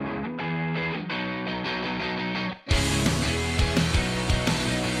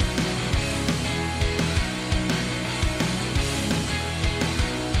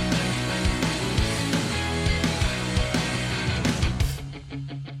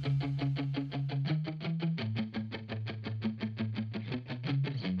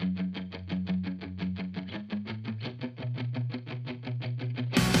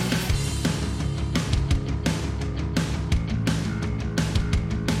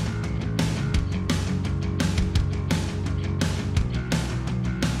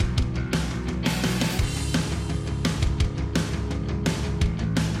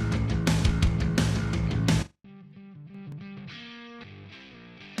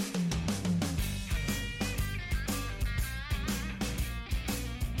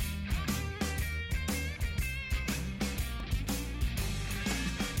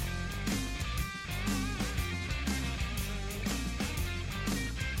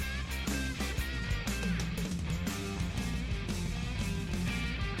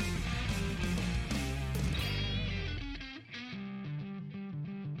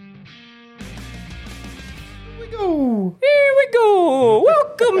go. Here we go.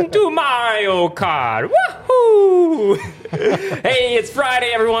 Welcome to Mario Kart. Woohoo! Hey, it's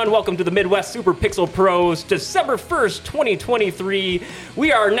Friday, everyone. Welcome to the Midwest Super Pixel Pros, December 1st, 2023.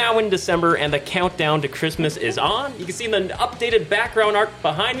 We are now in December, and the countdown to Christmas is on. You can see in the updated background art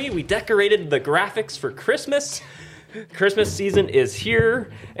behind me, we decorated the graphics for Christmas. Christmas season is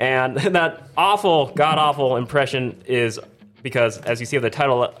here, and that awful, god-awful impression is because, as you see in the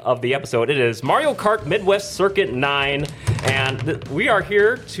title of the episode, it is Mario Kart Midwest Circuit 9, and we are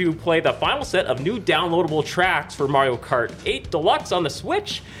here to play the final set of new downloadable tracks for Mario Kart 8 Deluxe on the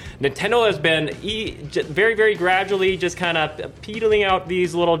Switch. Nintendo has been very, very gradually just kind of peddling out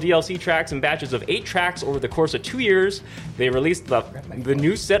these little DLC tracks in batches of 8 tracks over the course of 2 years. They released the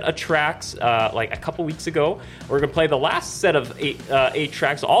new set of tracks like a couple weeks ago. We're going to play the last set of 8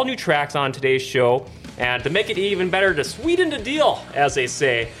 tracks, all new tracks on today's show. And to make it even better, to sweeten the deal, as they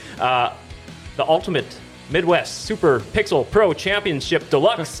say, the Ultimate Midwest Super Pixel Pro Championship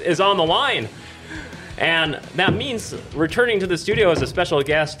Deluxe is on the line. And that means returning to the studio as a special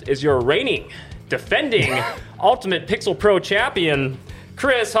guest is your reigning, defending Ultimate Pixel Pro Champion,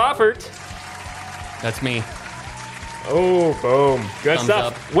 Chris Hoffert. That's me. Oh, boom. Good Thumbs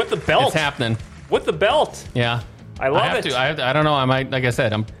stuff. up. With the belt. It's happening. With the belt. Yeah. I love it. I don't know. I might, like I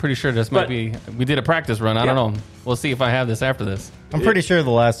said, I'm pretty sure this might be. We did a practice run. I don't know. We'll see if I have this after this. I'm pretty sure the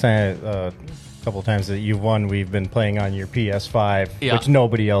last time, couple of times that you've won, we've been playing on your PS5, which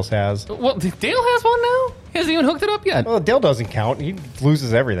nobody else has. Well, Dale has one now? He hasn't even hooked it up yet. Well, Dale doesn't count. He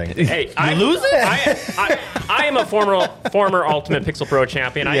loses everything. Hey, you lose it? I am a former Ultimate Pixel Pro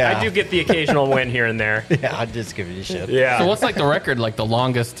champion. Yeah. I do get the occasional win here and there. Yeah, I'm just giving you shit. Yeah. So what's like the record, like the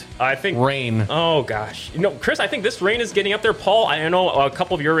longest reign? Oh, gosh. Chris, I think this reign is getting up there. Paul, I know a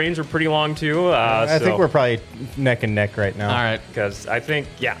couple of your reigns are pretty long, too. I think we're probably neck and neck right now. All right. Because I think,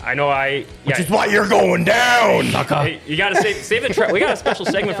 I know Which is why you're going down! Hey, you got to save the we got a special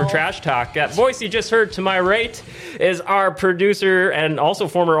segment for Trash Talk. That voice you just heard to my right is our producer and also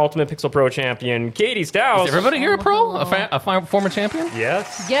former Ultimate Pixel Pro champion, Katie Stouse. Is everybody here a pro? A former champion?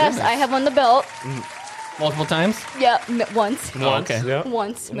 Yes. Yes, I have won the belt. Multiple times? Yeah, once. Okay. Yeah.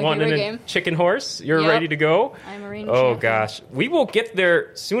 Once. My One favorite in game. Chicken Horse. You're Yep. ready to go? I'm a reigning Oh, champion. gosh. We will get there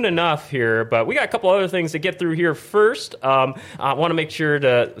soon enough here, but we got a couple other things to get through here first. I want to make sure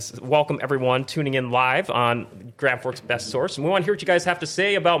to welcome everyone tuning in live on Grand Forks Best Source. And we want to hear what you guys have to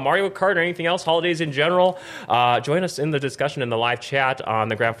say about Mario Kart or anything else, holidays in general. Join us in the discussion in the live chat on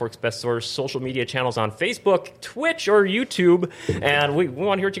the Grand Forks Best Source social media channels on Facebook, Twitch, or YouTube. And we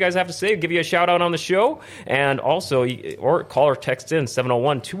want to hear what you guys have to say. Give you a shout out on the show. And also, or call or text in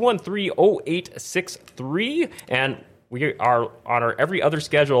 701-213-0863. And we are on our every other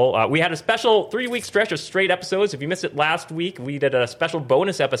schedule. We had a special 3-week stretch of straight episodes. If you missed it last week, we did a special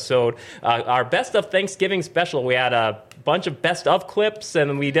bonus episode. Our Best of Thanksgiving special. We had a bunch of best of clips,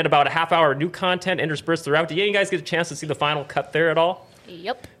 and we did about a half hour of new content interspersed throughout. Did you guys get a chance to see the final cut there at all?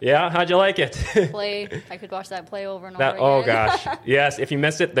 Yep. Yeah? How'd you like it? I could watch that play over and over again. Oh, gosh. Yes, if you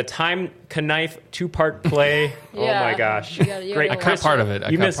missed it, the Time Knife 2-part play. Oh, my gosh. Great. I caught part of it.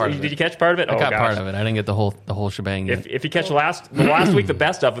 Did you catch part of it? I caught part of it. I didn't get the whole shebang yet. If you catch last week, the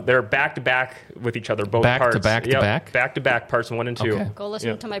best of it, they're back-to-back with each other, both parts. Back-to-back? Back-to-back, parts 1 and 2. Okay. Go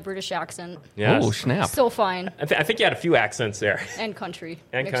listen to my British accent. Yes. Oh, snap. So fine. I think you had a few accents there. And country.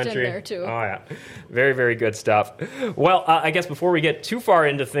 And mixed country. in there, too. Oh, yeah. Very, very good stuff. Well, I guess before we get too far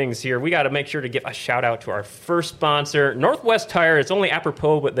into things here, we got to make sure to give a shout-out to our first sponsor, Northwest Tire. It's only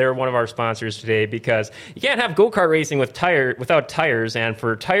apropos, but they're one of our sponsors today because you can't have go-kart racing without tires. And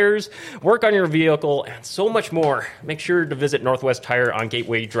for tires, work on your vehicle, and so much more, make sure to visit Northwest Tire on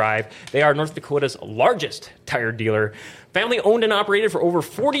Gateway Drive. They are North Dakota's largest tire dealer. Family owned and operated for over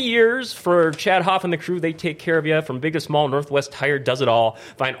 40 years. For Chad Hoff and the crew, they take care of you. From big to small, Northwest Tire does it all.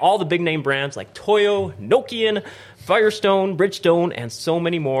 Find all the big name brands like Toyo, Nokian, Firestone, Bridgestone, and so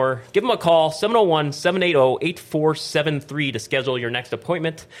many more. Give them a call, 701-780-8473 to schedule your next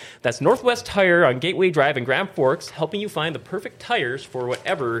appointment. That's Northwest Tire on Gateway Drive in Grand Forks, helping you find the perfect tires for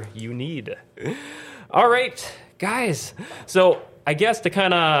whatever you need. All right, guys. So I guess to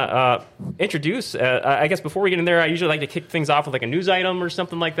kind of introduce, I guess before we get in there, I usually like to kick things off with like a news item or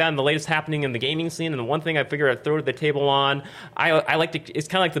something like that, and the latest happening in the gaming scene. And the one thing I figure I'd throw to the table on, I like to, it's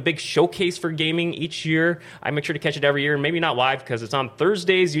kind of like the big showcase for gaming each year. I make sure to catch it every year, and maybe not live because it's on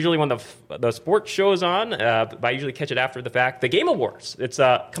Thursdays, usually when the sports show is on, but I usually catch it after the fact. The Game Awards. It's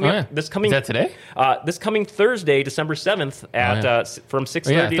coming up this coming. Is that today? This coming Thursday, December 7th at from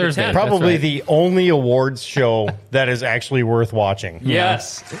 6:30 to 10. Probably the only awards show that is actually worth watching.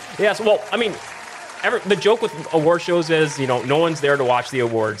 Yes. Well, I mean, the joke with award shows is, no one's there to watch the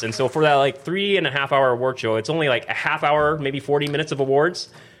awards. And so for that, 3.5 hour award show, it's only a half hour, maybe 40 minutes of awards.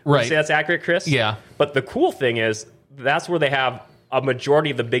 Would you say that's accurate, Chris? Yeah. But the cool thing is, that's where they have a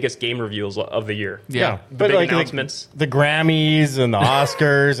majority of the biggest game reveals of the year. Yeah. The big announcements. The Grammys and the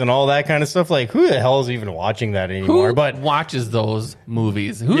Oscars and all that kind of stuff. Who the hell is even watching that anymore? Who watches those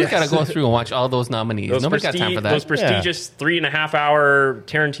movies? Who's got to go through and watch all those nominees? Nobody's got time for that. Those prestigious 3.5 hour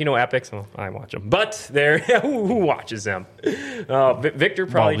Tarantino epics. Well, I watch them. But who watches them? Victor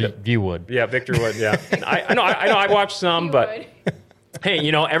probably... Well, you would. Yeah, Victor would, yeah. I know I watched some, but...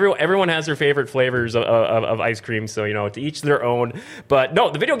 Hey, everyone has their favorite flavors of ice cream, so, to each their own. But, no,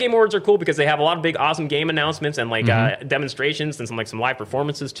 the Video Game Awards are cool because they have a lot of big, awesome game announcements and, demonstrations and some live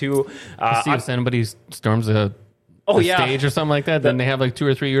performances, too. See if somebody storms a stage or something like that, then they have 2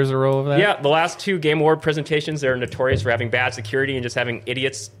 or 3 years in a row of that? Yeah, the last 2 Game Award presentations, they're notorious for having bad security and just having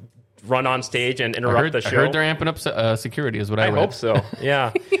idiots run on stage and interrupt the show. I heard they're amping up security is what I read. I hope so,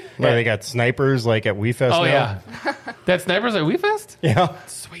 yeah. Yeah, they got snipers at WeFest now. Yeah. That snipers at WeFest? Yeah.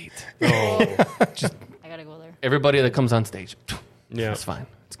 Sweet. Oh. I gotta go there. Everybody that comes on stage. Yeah. It's fine.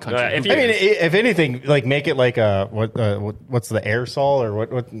 It's country. If anything, make it what's the aerosol or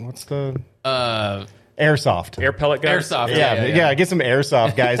what's the airsoft? Air pellet guns? Airsoft. Yeah, get some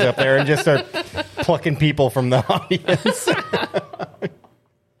airsoft guys up there and just start plucking people from the audience.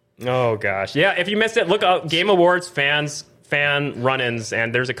 Oh, gosh. Yeah, if you missed it, look up Game Awards fan run-ins,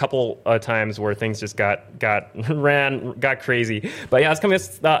 and there's a couple times where things just got crazy. But yeah, it's coming.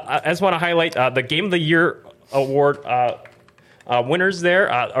 I just want to highlight the Game of the Year award winners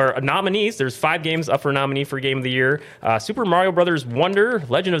there, or nominees. There's 5 games up for nominee for Game of the Year. Super Mario Brothers Wonder,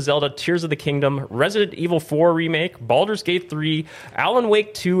 Legend of Zelda, Tears of the Kingdom, Resident Evil 4 Remake, Baldur's Gate 3, Alan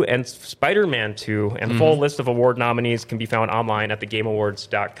Wake 2, and Spider-Man 2. And the full list of award nominees can be found online at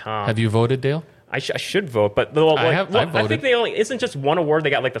thegameawards.com. Have you voted, Dale? I should vote, but I think they only isn't just one award. They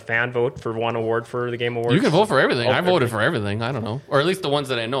got the fan vote for one award for the Game Awards. You can vote for everything. I voted for everything. I don't know, or at least the ones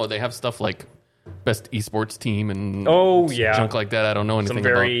that I know. They have stuff like best esports team and junk like that. I don't know anything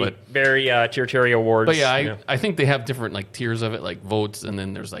about, but very tier awards. But I think they have different tiers of it, votes, and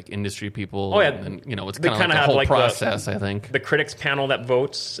then there's industry people. Oh yeah, and it's kind of a whole process. I think the critics panel that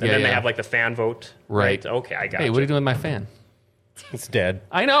votes, and then they have the fan vote. Right. Okay, I got. Hey, what are you doing with my fan? It's dead.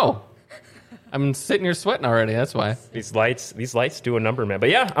 I know. I'm sitting here sweating already. That's why these lights do a number, man. But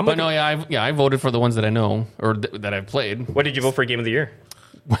yeah, I voted for the ones that I know or that I've played. What did you vote for Game of the Year?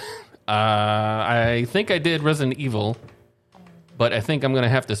 I think I did Resident Evil, but I think I'm going to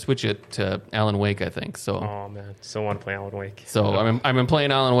have to switch it to Alan Wake. I think so. Oh man, still want to play Alan Wake. So I've been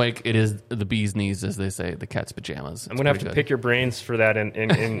playing Alan Wake. It is the bee's knees, as they say, the cat's pajamas. I'm going to have to pick your brains for that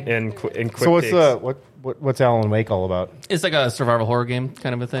in quick. So what's Alan Wake all about? It's like a survival horror game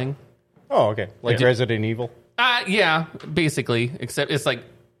kind of a thing. Oh, okay. Resident Evil? Yeah, basically. Except it's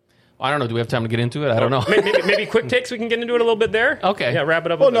I don't know. Do we have time to get into it? I don't know. maybe quick takes. We can get into it a little bit there. Okay. Yeah, wrap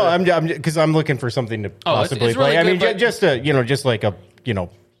it up. Well, no, I'm looking for something to possibly it's really play. Good, I mean, just like a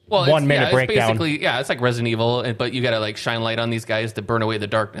 1 minute breakdown. Basically, it's like Resident Evil, but you got to shine light on these guys to burn away the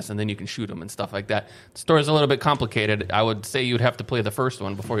darkness, and then you can shoot them and stuff like that. The story's a little bit complicated. I would say you'd have to play the first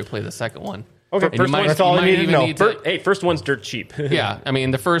one before you play the second one. Okay, that's all I need to know. Hey, first one's dirt cheap. Yeah, I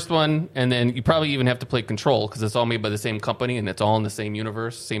mean, the first one, and then you probably even have to play Control, because it's all made by the same company, and it's all in the same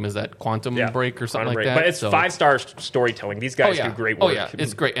universe, same as that Quantum Break or something like that. But it's 5-star storytelling. These guys do great work. Oh, yeah,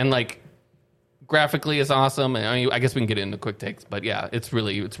 it's great. And, graphically, it's awesome. I guess we can get into quick takes, but yeah, it's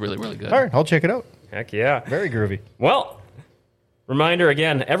really good. All right, I'll check it out. Heck yeah. Very groovy. Well, reminder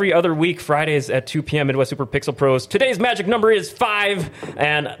again, every other week, Fridays at 2 p.m. Midwest Super Pixel Pros. Today's magic number is 5.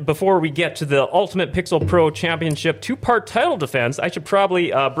 And before we get to the Ultimate Pixel Pro Championship 2-part title defense, I should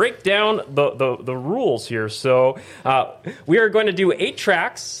probably break down the rules here. So we are going to do 8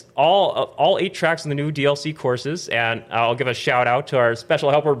 tracks, all 8 tracks in the new DLC courses. And I'll give a shout out to our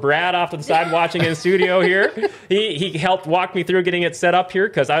special helper, Brad, off to the side watching in the studio here. He helped walk me through getting it set up here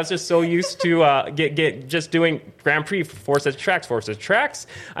because I was just so used to just doing Grand Prix Forces tracks.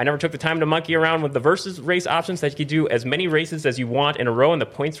 I never took the time to monkey around with the versus race options that you could do as many races as you want in a row, and the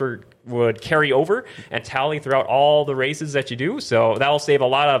points would carry over and tally throughout all the races that you do. So that will save a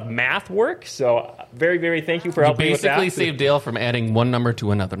lot of math work. So very, very thank you for helping me with that. Basically saved Dale from adding one number to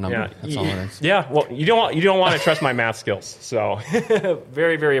another number. Yeah. That's all it is. Yeah, well, you don't want to trust my math skills. So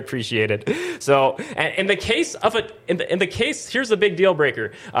very, very appreciated. So in the case of here's the big deal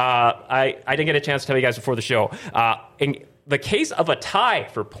breaker. I didn't get a chance to tell you guys before the show. In the case of a tie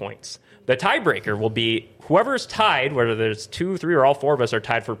for points, The tiebreaker will be whoever's tied, whether there's 2, 3, or all 4 of us are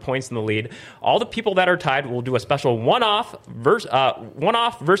tied for points in the lead. All the people that are tied will do a special one-off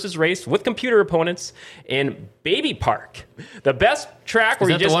versus race with computer opponents in Baby Park. The best track where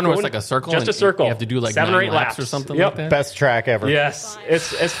Is you that just the one where it's like a circle? just a circle. You have to do like 7 or 8 9 laps or something Yep. like that? Best track ever. Yes,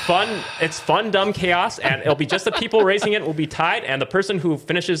 it's fun. It's fun, dumb chaos, and it'll be just the people racing it will be tied, and the person who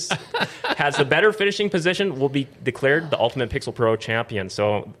has the better finishing position will be declared the Ultimate Pixel Pro champion.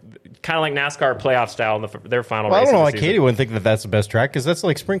 So, kind of like NASCAR playoff style in their final race. Well, I don't know of why the Katie season. wouldn't think that that's the best track because that's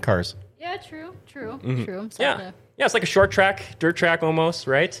like sprint cars. Yeah, true. Yeah, it's like a short track, dirt track almost,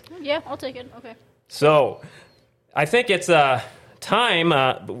 right? Yeah, I'll take it. Okay. So, I think it's time,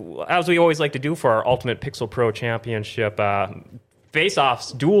 as we always like to do for our Ultimate Pixel Pro Championship,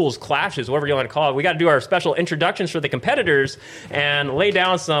 face-offs, duels, clashes, whatever you want to call it. We got to do our special introductions for the competitors and lay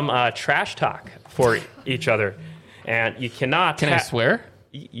down some trash talk for each other. And you cannot... Can I swear?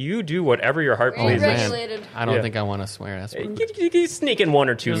 You do whatever your heart pleases. Regulated. I don't Yeah. think I want to swear. That's rude. You sneak in 1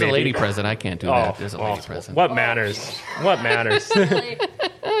 or 2, There's maybe. a lady present. I can't do that. There's a lady present. What matters? What matters? Really.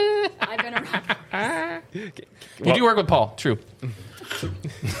 I've been around. You do work with Paul. True.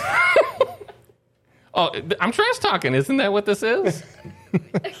 I'm trash talking. Isn't that what this is?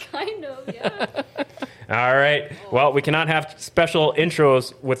 Kind of, yeah. All right. Well, we cannot have special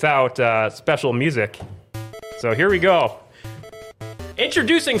intros without special music. So here we go.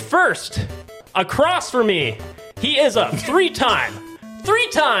 Introducing first, across from me, he is a three-time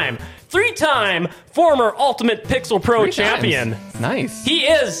former Ultimate Pixel Pro 3 champion. times. Nice. He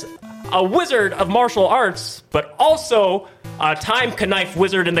is a wizard of martial arts, but also a time knife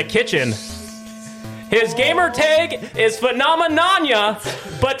wizard in the kitchen. His gamer tag is Phenomenanya,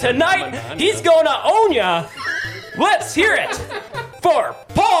 but tonight he's gonna own ya. Let's hear it for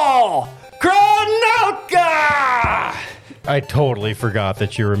Paul Kronelka! I totally forgot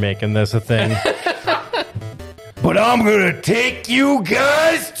that you were making this a thing. But I'm going to take you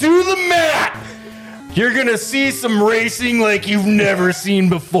guys to the mat. You're going to see some racing like you've never seen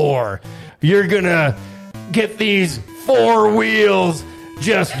before. You're going to get these 4 wheels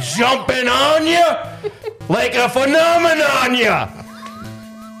just jumping on you like a phenomenon.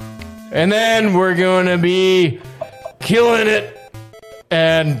 And then we're going to be killing it.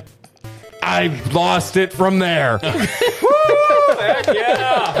 And I lost it from there.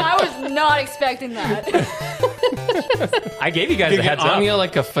 Yeah, I was not expecting that. I gave you guys a heads up. Anya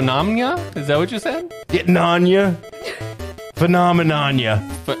like a phenomena? Is that what you said? Getting on you. Phenomenon ya.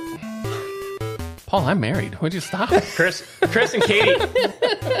 But Paul, I'm married. Would you stop? Chris and Katie.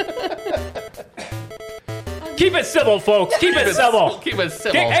 Keep it civil, folks. Keep it civil. Keep it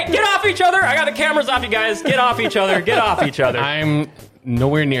civil. Hey, get off each other. I got the cameras off you guys. Get off each other. Get off each other. I'm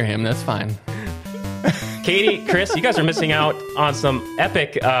nowhere near him. That's fine. Katie, Chris, you guys are missing out on some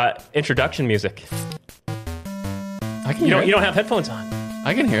epic introduction music. I can hear it. You don't have headphones on.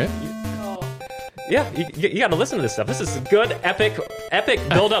 I can hear it. Yeah, you got to listen to this stuff. This is good, epic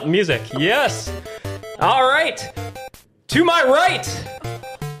build-up music. Yes. All right. To my right,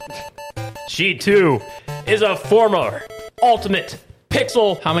 she too is a former Ultimate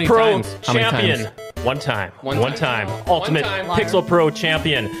Pixel How many Pro times? How many champion. times? One time. One time. Ultimate One time. Pixel Pro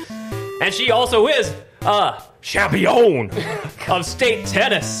champion. And she also is a champion of state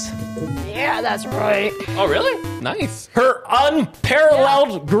tennis. Yeah, that's right. Oh, really? Nice. Her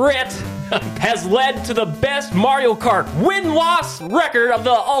unparalleled grit has led to the best Mario Kart win-loss record of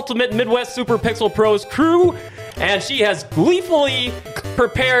the Ultimate Midwest Super Pixel Pros crew, and she has gleefully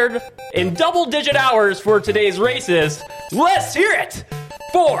prepared in double-digit hours for today's races. Let's hear it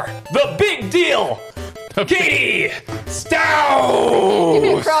for the big deal, Katie Stout! Give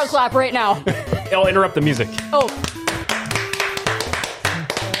me a crowd clap right now. I'll interrupt the music. Oh.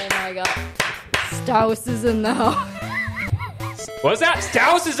 Oh my god. Staus is in the house. What's that?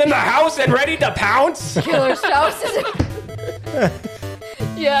 Staus is in the house and ready to pounce? Killer Staus is in...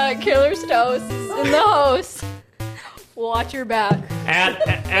 Yeah, Killer Staus is in the house. Watch your back. And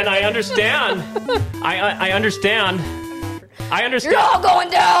I understand. I understand. I understand. You're all going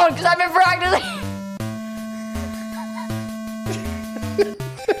down because I've been practicing.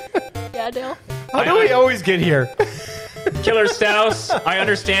 Yeah, Dale. How do we always get here? Killer Staus, I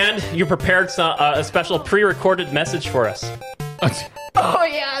understand you prepared a special pre-recorded message for us. Oh,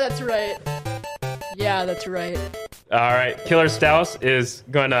 yeah, that's right. Yeah, that's right. All right, Killer Staus is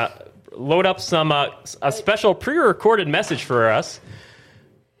going to load up a special pre-recorded message for us.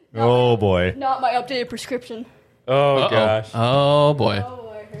 Oh, boy. Not my updated prescription. Oh, gosh. Oh, boy. Oh,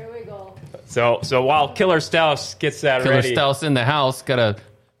 boy, here we go. So while Killer Staus gets that Killer ready... Stouse in the house. Gotta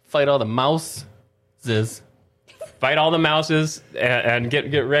fight all the mouses. Fight all the mouses and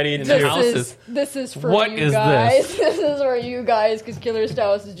get ready to... This is for What you is guys. this? This is for you guys, because Killer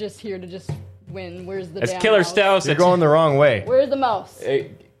Stouse is just here to just win. Where's the It's damn Killer mouse? Stouse. You're going the wrong way. Where's the mouse?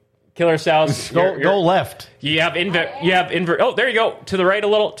 Killer Stouse. Go left. You have invert. Oh, there you go. To the right a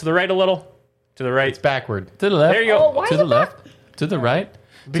little. To the right a little. To the right. It's backward. To the left. There you go. Oh, why To is the it left. To the right.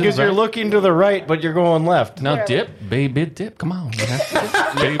 Because you're looking to the right, but you're going left. Now There. dip, baby, dip. Come on, man.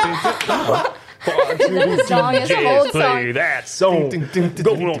 Baby, dip. Come on. This song is an old song. that song.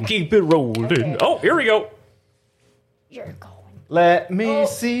 Gonna keep it rolling. Oh, here we go. You're going. Let me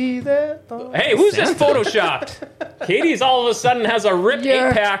see that. Hey, who's this photoshopped? Katie's all of a sudden has a ripped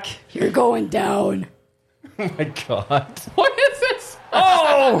You're- 8-pack. You're going down. Oh my god. What is this?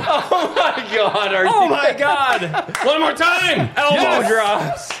 Oh! Oh my god. Oh my God! One more time. Elbow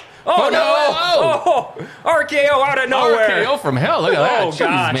drops. Oh no! Oh. Oh! RKO out of nowhere. RKO from hell. Look at that. Oh Jeez,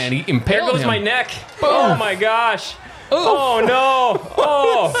 gosh, man. He There impaled goes him. my neck. Oh my gosh. Oh no!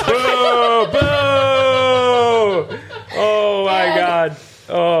 Oh! Boo! Boo! Oh my God!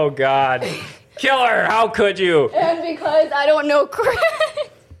 Oh God! Killer! How could you? And because I don't know Chris.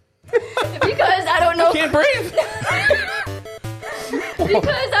 Because I don't know. Can't breathe.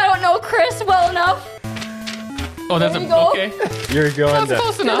 Because I don't know Chris well enough. Oh, that's There you go. okay. You're going That's to.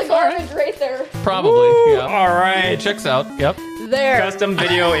 close There's enough. a All right. garbage right there. Probably. Yeah. All right. Checks out. Yep. There. Custom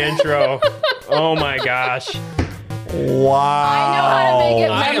video intro. Oh my gosh. Wow. I know how to make it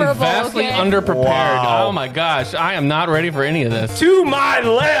I am memorable. vastly okay? underprepared. Wow. Oh my gosh. I am not ready for any of this. To my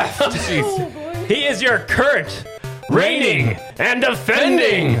left, Jeez. he is your current, reigning, and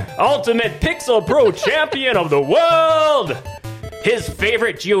defending Ultimate Pixel Pro Champion of the world. His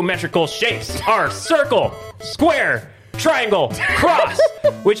favorite geometrical shapes are circle, square, triangle, cross,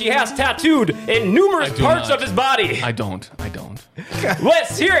 which he has tattooed in numerous I do parts not. of his body. I don't.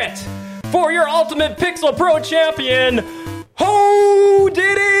 Let's hear it for your Ultimate Pixel Pro Champion, Ho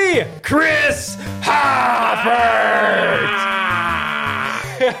Diddy, Chris Hafford.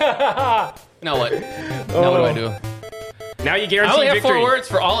 Now what? Now what do I do? Now you I guarantee only have victory. 4 words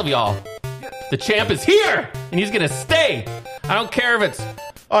for all of y'all. The champ is here, and he's gonna stay. I don't care if it's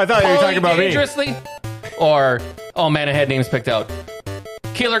Oh, I thought you were talking about me. dangerously, or oh man, I had names picked out.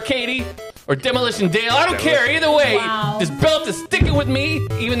 Killer Katie or Demolition Dale. I don't care either way. Wow. This belt is sticking with me,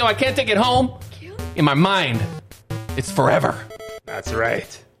 even though I can't take it home. In my mind, it's forever. That's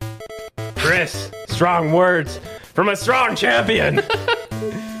right. Chris, strong words from a strong champion.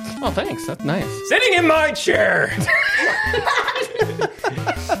 Oh, thanks. That's nice. Sitting in my chair,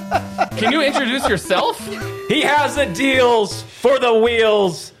 Can you introduce yourself? he has the deals for the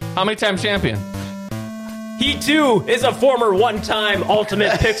wheels. How many time champion? He too is a former one-time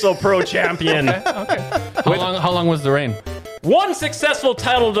Ultimate Pixel Pro champion. How long was the reign? One successful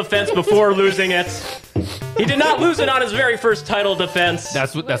title defense before losing it. He did not lose it on his very first title defense.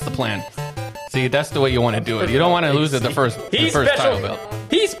 That's the plan. See, that's the way you want to do it. You don't want to lose at the first title belt.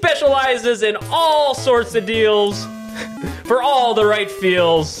 He specializes in all sorts of deals for all the right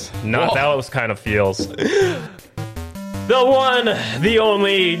feels. Not Whoa. those kind of feels. The one, the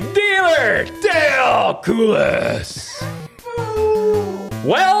only dealer, Dale Coulis.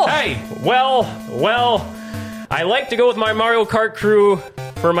 Well, I like to go with my Mario Kart crew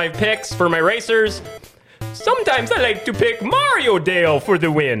for my picks, for my racers. Sometimes I like to pick Mario Dale for the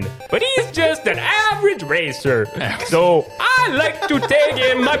win, but he's just an average racer. So I like to tag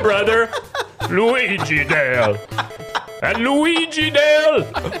in my brother, Luigi Dale. And Luigi Dale,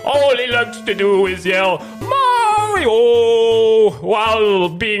 all he likes to do is yell, Mario, while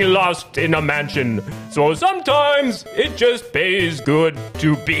being lost in a mansion. So sometimes it just pays good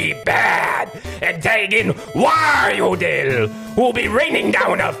to be bad. And tag in Wario Dale, who'll be raining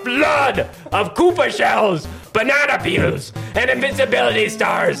down a flood of Koopa shells, banana peels, and invincibility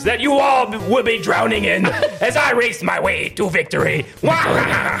stars that you all will be drowning in as I race my way to victory.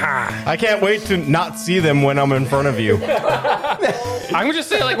 I can't wait to not see them when I'm in front of you. I'm just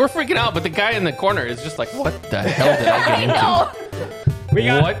saying, like, we're freaking out, but the guy in the corner is just like, what the hell did I get into? No. We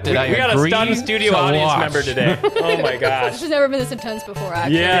got, What did I we got a agree stunned studio to audience watch? member today. Oh my gosh. This has never been this intense before,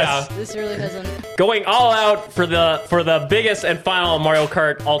 actually. Yes. This really hasn't. Going all out for the biggest and final Mario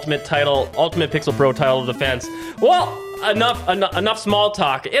Kart Ultimate Pixel Pro title defense. Well, enough small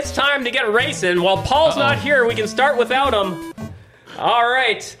talk. It's time to get racing. While Paul's not here, we can start without him. All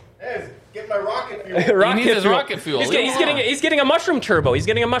right. Hey, get my rocket fuel. Rocket needs his fuel. rocket fuel. He's Leave him getting a mushroom turbo. He's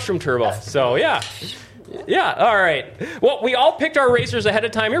getting a mushroom turbo. So yeah. Yeah, all right. Well, we all picked our racers ahead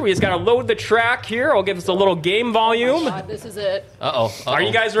of time here. We just got to load the track here. I'll give us a little game volume. God, this is it. Uh-oh. Are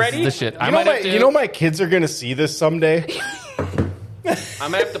you guys ready? This is the shit. You know my kids are going to see this someday.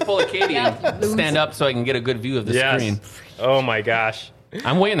 I'm going to have to pull a Katie and stand up so I can get a good view of the screen. Oh, my gosh.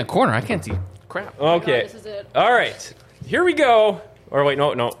 I'm way in the corner. I can't see crap. Okay. this is it. All right. Here we go. Or wait,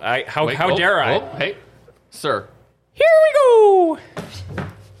 no. How dare I? Oh, hey, sir. Here we go.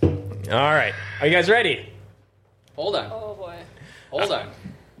 All right. Are you guys ready? Hold on. Oh boy. Hold on.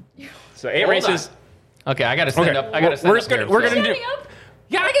 So 8 Hold races. on. Okay, I got to stand up. I got to stand We're up. just gonna- here, we're so- gonna do- Standing up?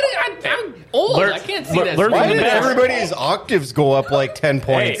 Yeah, I'm old. Learn- I can't see learn- that. learn Why from screen. the did best. everybody's octaves go up like 10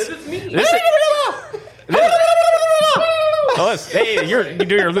 points? Hey. It's me. Hey, you're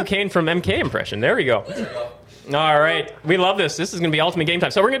doing your Luke Kane from MK impression. There we go. All right. We love this. This is going to be ultimate game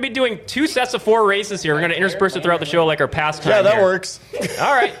time. So we're going to be doing 2 sets of 4 races here. We're going to intersperse it throughout the show like our past time. Yeah, that here. works.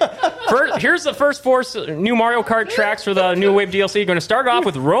 All right. Here's the first 4 new Mario Kart tracks for the New Wave DLC. You're going to start off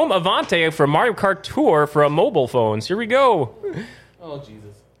with Rome Avante from Mario Kart Tour for mobile phones. Here we go. Oh, Jesus.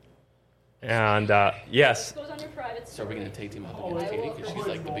 And yes. Goes on your private. So are we going to take team up against Katie? Because she's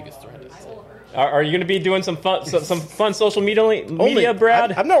like the biggest threat. Are you going to be doing some fun social media,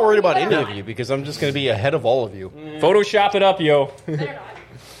 Brad? I'm not worried about any of you because I'm just going to be ahead of all of you. Photoshop it up, yo. Better not.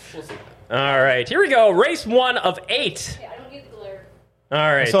 We'll see. All right. Here we go. Race 1 of 8. Yeah, I don't need the glare. All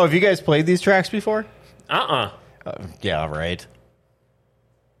right. So have you guys played these tracks before? Yeah, right.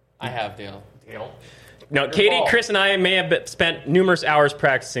 I have, Dale. No, Katie, ball. Chris, and I may have spent numerous hours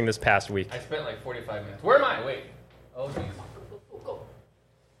practicing this past week. I spent like 45 minutes. Where am I? Wait. Oh, jeez. Go.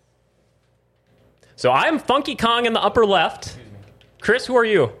 So I'm Funky Kong in the upper left. Excuse me. Chris, who are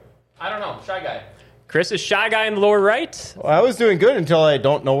you? I don't know. Shy guy. Chris is Shy Guy in the lower right. Well, I was doing good until I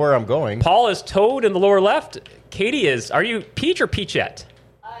don't know where I'm going. Paul is Toad in the lower left. Katie is, are you Peach or Peachette?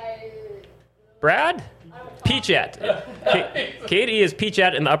 Brad? Peachette. Katie is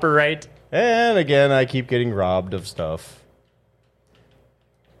Peachette in the upper right. And again, I keep getting robbed of stuff.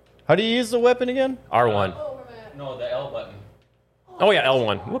 How do you use the weapon again? R1. No, the L button. Oh, yeah,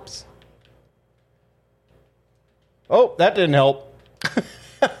 L1. Whoops. Oh, that didn't help.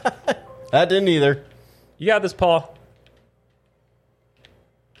 That didn't either. You got this, Paul.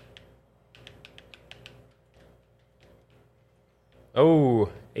 Oh,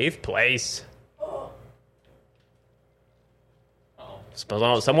 8th place.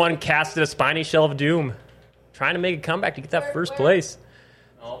 Someone casted a spiny shell of doom. Trying to make a comeback to get that first place.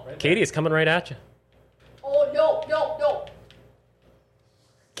 Oh, right. Katie is coming right at you. Oh, no.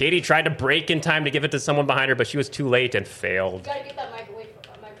 Katie tried to brake in time to give it to someone behind her, but she was too late and failed. You gotta get that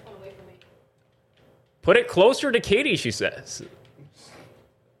microphone away from me. Put it closer to Katie, she says.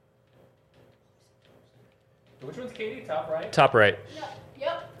 Which one's Katie? Top right? Top right. Yeah.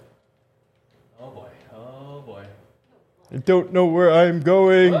 Yep. Oh, boy. Oh, boy. I don't know where I'm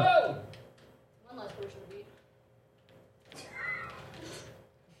going. Whoa! One last person to beat.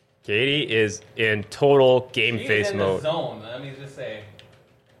 Katie is in total game She's face in mode. the zone. Let me just say.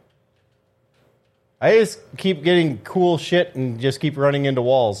 I just keep getting cool shit and just keep running into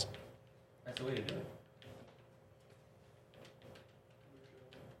walls. That's the way to do it.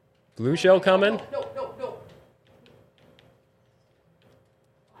 Blue shell coming. No.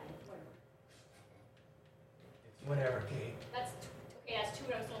 Whatever, Kate. That's two.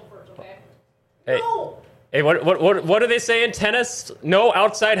 And I'm still first. Okay. Hey, No. hey, what do they say in tennis? No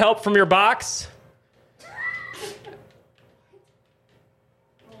outside help from your box.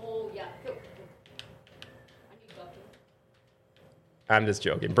 Oh yeah. Go. I need bucket. I'm just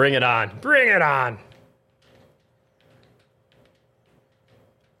joking. Bring it on. Bring it on.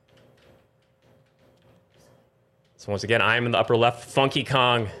 So once again, I'm in the upper left. Funky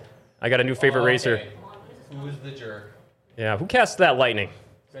Kong. I got a new favorite racer. Okay. Who's the jerk? Yeah, who cast that lightning?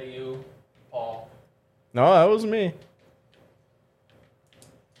 Is that you, Paul? No, that was me.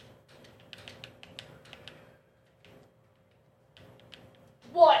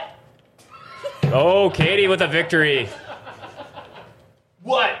 What? Oh, Katie with a victory.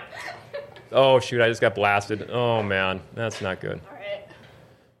 What? Oh, shoot, I just got blasted. Oh, man, that's not good. All right.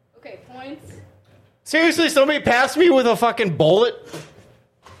 Okay. Points. Seriously, somebody passed me with a fucking bullet?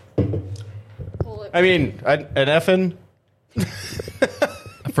 Pull it. I mean, an effing. A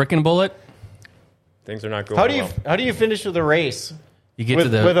freaking bullet? Things are not going How well. do you finish with a race You get with, to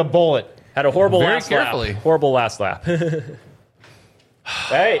the. with a bullet? Had a horrible Very last carefully. lap. Horrible last lap.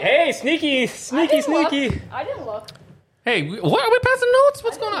 Hey, sneaky. I didn't look. Hey, what? Are we passing notes?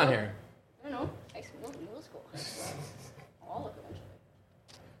 What's going on here? I don't know. Middle school. I'll look eventually.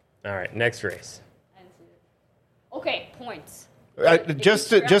 All right, next race. I didn't see it. Okay. Points.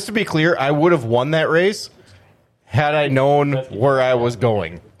 Just to be clear, I would have won that race had I known where I was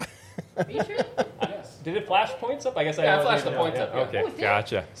going. Are you sure? Did it flash points up? I guess Yeah, I flashed the points up. Yeah. Okay, Oh, it did?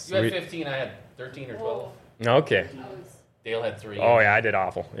 gotcha. You had Sweet. 15, I had 13 or 12. Okay. I was Dale had 3. Oh, yeah, I did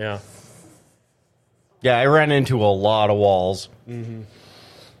awful. Yeah. Yeah, I ran into a lot of walls.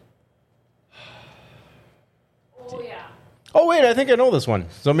 Oh yeah. Oh, wait, I think I know this one.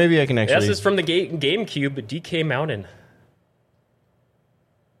 So maybe I can actually... This is from the GameCube, DK Mountain.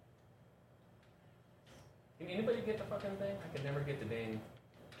 Can anybody get the fucking thing? I could never get the dang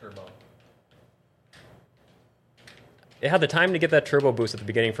turbo. It had the time to get that turbo boost at the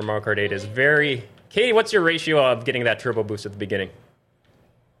beginning for Mario Kart 8 is very... Katie, what's your ratio of getting that turbo boost at the beginning?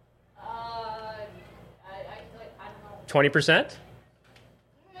 I don't know. 20%?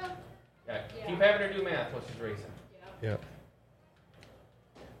 Yeah. Keep having her do math while she's racing. Yeah.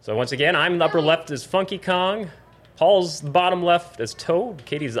 So once again, I'm the upper left as Funky Kong. Paul's the bottom left as Toad.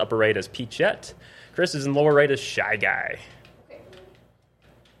 Katie's the upper right as Peachette. Chris is in lower right as Shy Guy. Okay.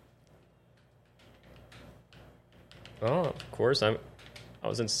 Oh, of course, I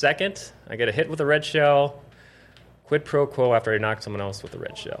was in second. I get a hit with a red shell. Quid pro quo after I knock someone else with a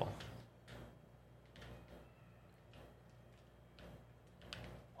red shell.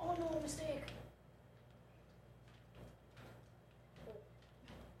 Oh no, mistake.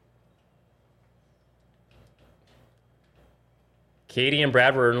 Katie and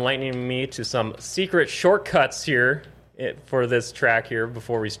Brad were enlightening me to some secret shortcuts here for this track here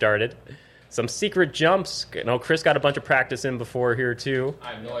before we started. Some secret jumps. You know, Chris got a bunch of practice in before here too.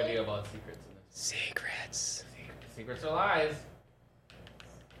 I have no idea about secrets in this. Secrets. Secrets are lies.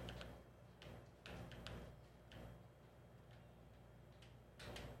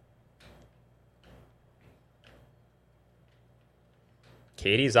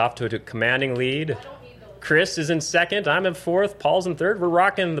 Katie's off to a commanding lead. Chris is in second. I'm in fourth. Paul's in third. We're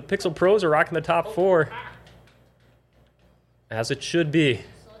rocking. The Pixel Pros are rocking the top 4. As it should be.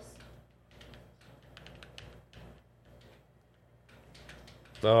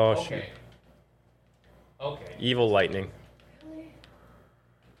 Oh, shoot. Okay. Okay. Evil lightning.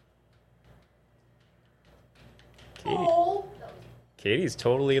 Katie. Oh. Katie's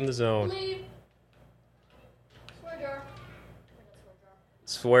totally in the zone. Leave. Swear jar.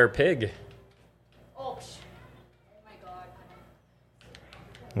 Swear pig. Oh, psh. Oh my god.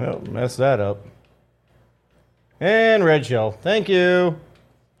 Well, mess that up. And red shell. Thank you.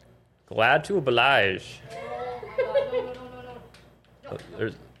 Glad to oblige. Oh my god, no.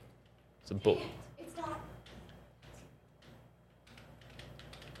 There's a bull. It's not.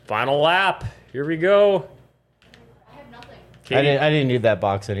 Final lap. Here we go. I have nothing. Katie, I didn't need that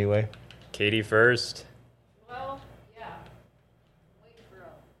box anyway. Katie first. Well, yeah. Waiting for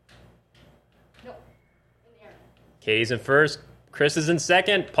a... Nope. In the air. Katie's in first. Chris is in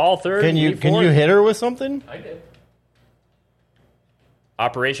second. Paul third. Can you me fourth. hit her with something? I did.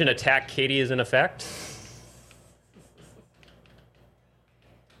 Operation Attack Katie is in effect.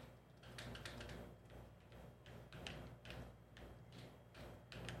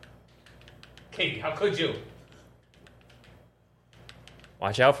 Katie, how could you?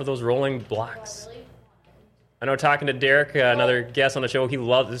 Watch out for those rolling blocks. Really? I know talking to Derek, another guest on the show, he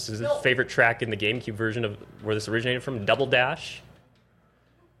loves this. Is his favorite track in the GameCube version of where this originated from, Double Dash.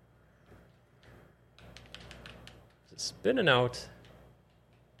 Just spinning out.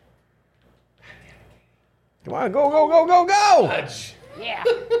 Come on, go! Fudge. Yeah.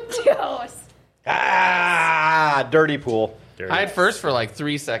 Toast. Ah, dirty pool. Derek. I had first for like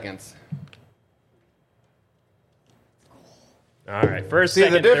 3 seconds. All right, first, See, the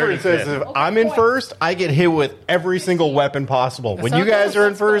second, difference third, is and if fifth. I'm in first, I get hit with every single weapon possible. When you guys are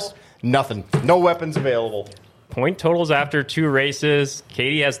in first, nothing. No weapons available. Point totals after 2 races.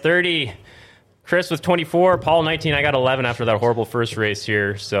 Katie has 30. Chris with 24. Paul 19. I got 11 after that horrible first race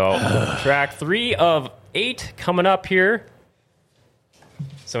here. So track 3 of 8 coming up here.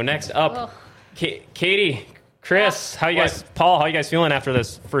 So next up, Katie, Chris, how you guys? Paul, how you guys feeling after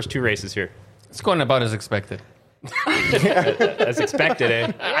this first 2 races here? It's going about as expected. As expected,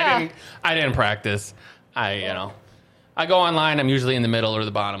 eh? I didn't practice. I go online. I'm usually in the middle or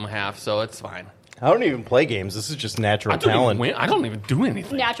the bottom half, so it's fine. I don't even play games. This is just natural talent. I don't even do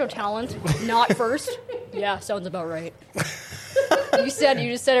anything. Natural talent, not first. Yeah, sounds about right. You just said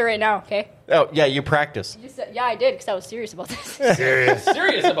it right now, okay? Oh, yeah, you practice. You said, yeah, I did, because I was serious about this. Serious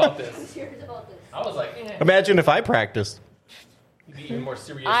about this. Serious about this. I was like, Imagine if I practiced. you'd be even more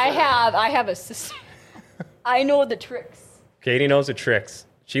serious. I have a system. I know the tricks. Katie knows the tricks.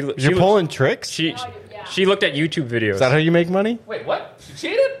 You're pulling tricks? She Yeah. she looked at YouTube videos. Is that how you make money? Wait, what? She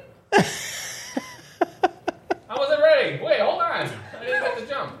cheated? I wasn't ready. Wait, hold on. I didn't have to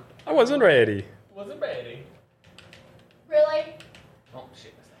jump. I wasn't ready. Wasn't ready. Really? Oh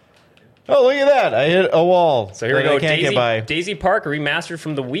shit. Oh, look at that. I hit a wall. So here we that go. I can't get by. Daisy Park remastered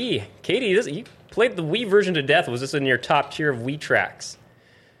from the Wii. Katie, played the Wii version to death. Was this in your top tier of Wii tracks?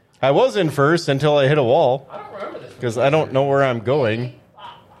 I was in first until I hit a wall. I don't remember this. Because I don't know where I'm going.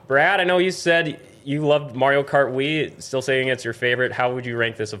 Brad, I know you said you loved Mario Kart Wii. Still saying it's your favorite. How would you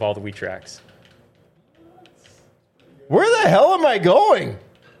rank this of all the Wii tracks? Where the hell am I going?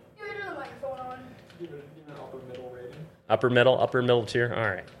 Upper middle tier? All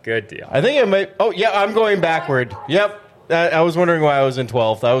right, good deal. I think I might... Oh, yeah, I'm going backward. Yep. I was wondering why I was in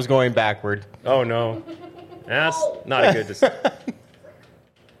 12th. I was going backward. Oh, no. That's not a good decision.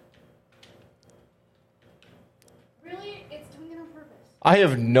 Really? It's doing it on purpose. I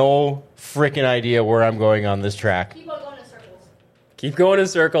have no freaking idea where I'm going on this track. Keep on going in circles. Keep going in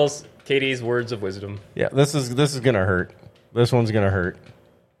circles. Katie's words of wisdom. Yeah, this is going to hurt. This one's going to hurt.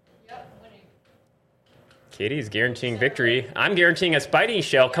 Yep, winning. Katie's guaranteeing victory. I'm guaranteeing a Spidey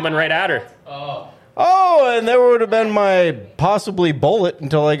shell coming right at her. Oh, and there would have been my possibly bullet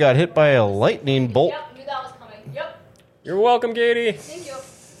until I got hit by a lightning bolt. Yep, knew that was coming. Yep. You're welcome, Katie. Thank you.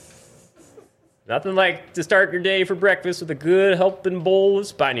 Nothing like to start your day for breakfast with a good helping bowl of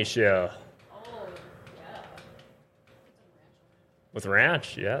Spiny shell. Oh, yeah. With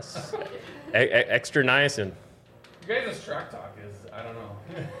ranch, yes. Extra niacin. You guys' track talk is, I don't know.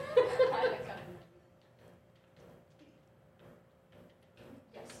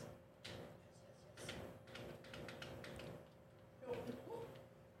 Yes.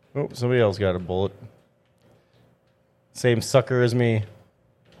 Oh, somebody else got a bullet. Same sucker as me.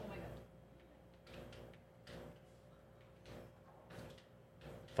 Oh my god.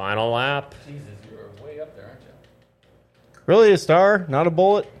 Final lap. Jesus, you were way up there, aren't you? Really, a star? Not a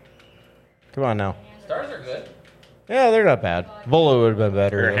bullet? Come on now. Stars are good. Yeah, they're not bad. Bullet would have been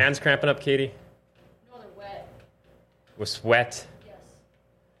better. Are your though. hands cramping up, Katie? No, they're wet. With sweat. Yes.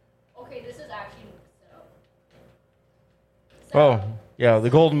 Okay, this is actually set up. Oh, yeah, the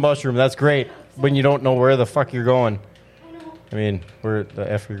golden mushroom. That's great. When you don't know where the fuck you're going. I know. I mean, where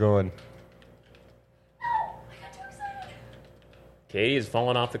the F you're going. No! I got too excited. Katie is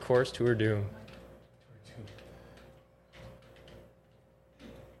falling off the course to her doom.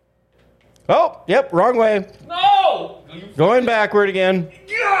 Oh, yep, wrong way. No! Going backward again.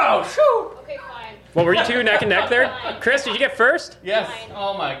 Okay, fine. Well, were you two neck and neck there? Chris, did you get first? Yes. Fine.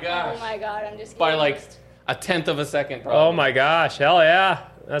 Oh my gosh. Oh my god, I'm just By kidding. like a tenth of a second, probably. Oh my gosh, hell yeah.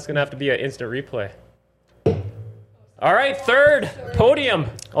 That's going to have to be an instant replay. All right, third podium.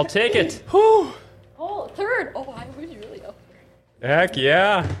 I'll take it. Oh, third. Oh, I was really up there. Heck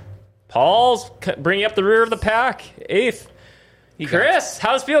yeah. Paul's bringing up the rear of the pack. Eighth. Chris,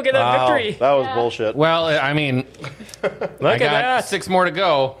 how's it feel getting that victory? That was Yeah. bullshit. Well, I mean, Look I at got that. 6 more to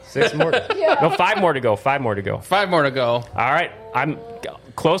go. 6 more. No, 5 more to go. 5 more to go. 5 more to go. All right. I'm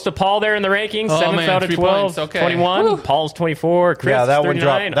close to Paul there in the rankings. Oh, 7th man, out of 3 12. points. Okay. 21. Whew. Paul's 24. Chris Yeah, that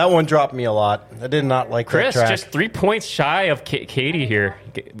 39. one dropped me a lot. I did not like Chris, that track. just 3 points shy of Katie here.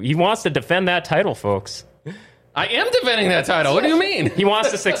 He wants to defend that title, folks. I am defending that title. What do you mean? He wants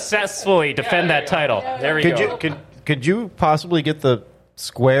to successful defend that title. There we go. Could you possibly get the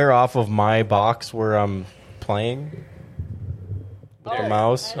square off of my box where I'm playing with the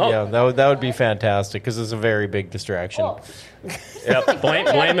mouse? Oh. Yeah, that would be fantastic because it's a very big distraction. Oh. Yep, blame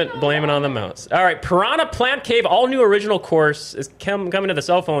it on the mouse. All right, Piranha Plant Cave, all new original course is coming to the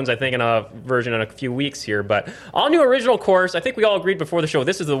cell phones. I think in a version in a few weeks here, but all new original course. I think we all agreed before the show.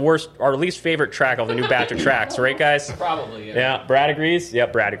 This is the worst, our least favorite track of the new batch of tracks, right, guys? Probably, yeah. Yeah, Brad agrees.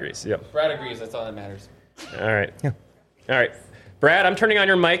 Yep, Brad agrees. Yep. Brad agrees. That's all that matters. All right. All right. Brad, I'm turning on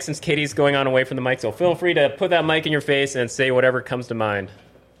your mic since Katie's going on away from the mic, so feel free to put that mic in your face and say whatever comes to mind.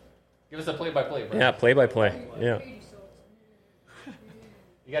 Give us a play-by-play, Brad. Yeah, play-by-play. Yeah.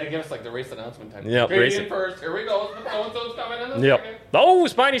 You got to give us like the race announcement type. Yep, Katie race- in first. Here we go. So-and-so's coming in the Yep. second. Oh,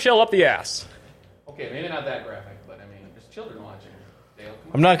 spiny shell up the ass. Okay, maybe not that graphic, but I mean, there's children watching. Dale, come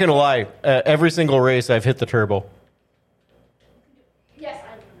on. I'm not gonna lie. Every single race, I've hit the turbo. Yes,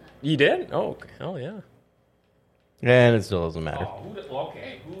 I did that. You did? Oh, hell yeah. And it still doesn't matter. Oh, who's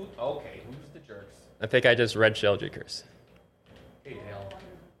the jerks? I think I just red shelled you, Chris. Hey, Dale.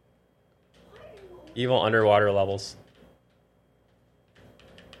 Evil underwater levels.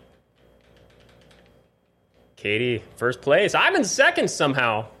 Katie, first place. I'm in second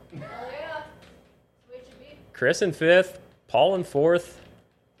somehow. Oh yeah. That's the way it should be. Chris in fifth. Paul in fourth.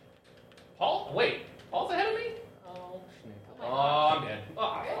 Paul? Wait. Paul's ahead of me? Oh. Oh, I'm dead.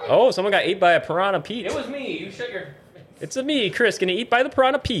 Oh, Oh, someone got ate by a piranha Pete. it was me. You shut your... It's a me, Chris, getting eat by the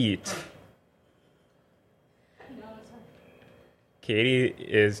piranha Pete. No, it's fine. Katie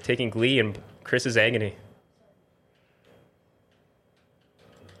is taking glee in Chris's agony.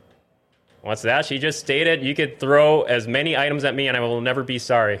 What's that? She just stated you could throw as many items at me and I will never be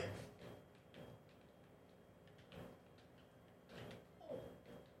sorry.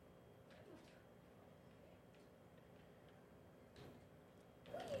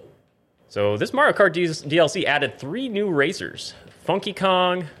 So this Mario Kart DLC added 3 new racers. Funky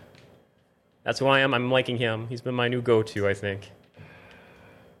Kong. That's who I am. I'm liking him. He's been my new go-to, I think.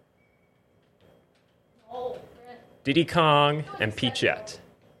 Diddy Kong and Peachette.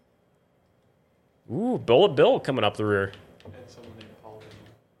 Ooh, Bullet Bill coming up the rear.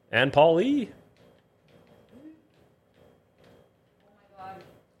 And Paul Lee.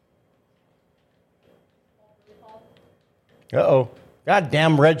 Uh-oh.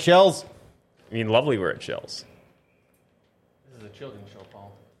 Goddamn red shells. I mean, lovely red shells. This is a children's show,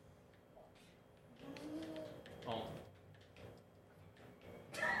 Paul. Oh.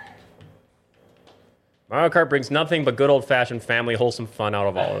 Mario Kart brings nothing but good old-fashioned family wholesome fun out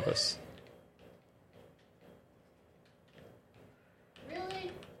of all of us.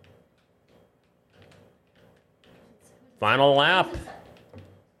 Really? Final lap.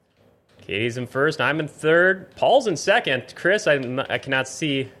 Katie's in first. I'm in third. Paul's in second. Chris, I cannot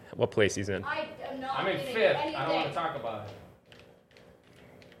see what place he's in. I am not I'm in getting 5th. anything. I don't want to talk about it.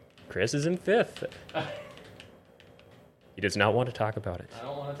 Chris is in fifth. He does not want to talk about it. I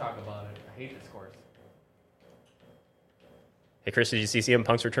don't want to talk about it. I hate this course. Hey, Chris, did you see CM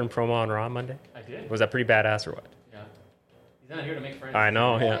Punk's return promo on Raw Monday? I did. Was that pretty badass or what? Yeah. He's not here to make friends. I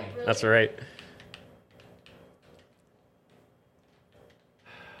know, yeah. Really? That's right.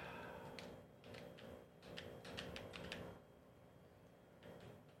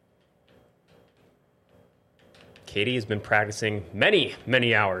 Katie has been practicing many,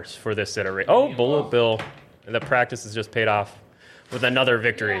 many hours for this set of races. Oh, Bullet Bill. And the practice has just paid off with another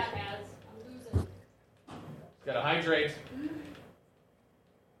victory. Yeah, it has. I'm losing. Gotta hydrate.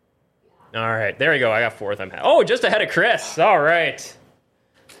 All right, there we go. I got fourth. Oh, just ahead of Chris. All right.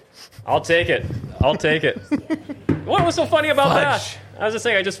 I'll take it. I'll take it. What was so funny about Fudge. that? I was just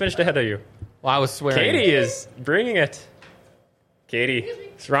saying, I just finished ahead of you. Well, I was swearing. Katie is bringing it. Katie,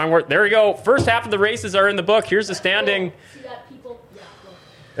 strong word. There we go. First half of the races are in the book. Here's the standing. See that, people? Yeah,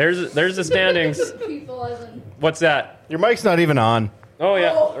 look. There's the standings. People as in... What's that? Your mic's not even on. Oh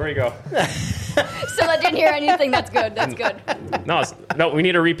yeah, there we go. Still, I didn't hear anything. That's good. That's good. No, we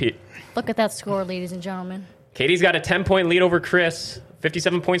need a repeat. Look at that score, ladies and gentlemen. Katie's got a 10-point lead over Chris.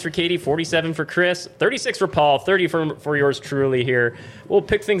 57 points for Katie, 47 for Chris, 36 for Paul, 30 for yours truly here. We'll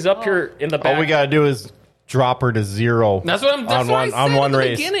pick things up here in the back. All we got to do is drop her to 0. That's what I said on one at the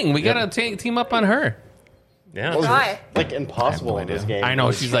race. beginning. We gotta team up on her. Yeah. Try. Like impossible in this game. I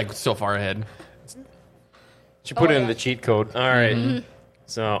know she's like so far ahead. She put Oh, it in yeah. the cheat code. All right.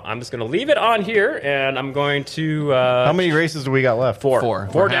 So I'm just going to leave it on here, and I'm going to... How many races do we got left? Four. Four.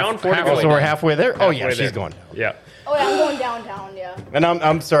 Four We're down, half- four to halfway go. So we're halfway there? Oh, yeah, Halfway she's there. going. Yeah. Oh, yeah, I'm going downtown, yeah. And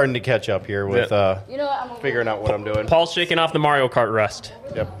I'm starting to catch up here with You know what? I'm gonna figuring out what I'm doing. Paul's shaking off the Mario Kart rust.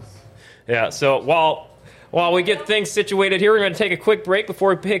 Yep. Yeah, so while we get things situated here, we're going to take a quick break before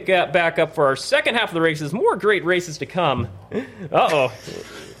we pick back up for our second half of the races. More great races to come. Uh-oh.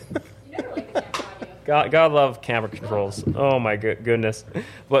 You never like the camera on you. God love camera controls. Oh my goodness!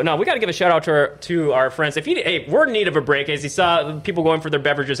 But no, we got to give a shout out to our friends. Hey, we're in need of a break. As you saw, people going for their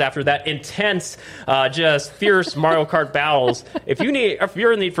beverages after that intense, just fierce Mario Kart battles. If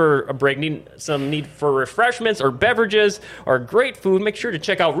you're in need for a break, need for refreshments or beverages or great food, make sure to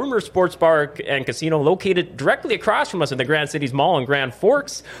check out Rumor Sports Bar and Casino, located directly across from us in the Grand Cities Mall in Grand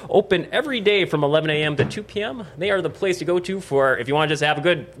Forks. Open every day from 11 a.m. to 2 p.m. They are the place to go to for if you want to just have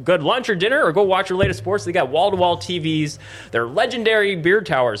a good lunch or dinner or go watch your latest sports. They got wall-to-wall TVs. Their legendary beer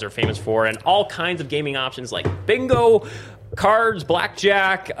towers are famous for, and all kinds of gaming options like bingo, cards,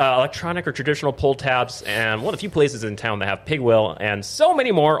 blackjack, electronic or traditional pull tabs, and one of the few places in town that have pig will, and so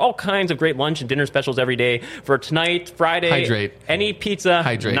many more. All kinds of great lunch and dinner specials every day. For tonight, Friday, Hydrate. any pizza,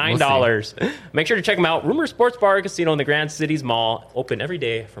 Hydrate. $9. Make sure to check them out. Rumor Sports Bar and Casino in the Grand Cities Mall, open every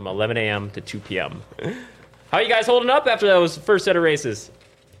day from 11 a.m. to 2 p.m. How you guys holding up after those first set of races?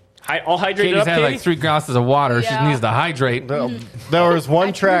 All hydrated Katie's up, had Katie? like 3 glasses of water. Yeah. She needs to hydrate. There was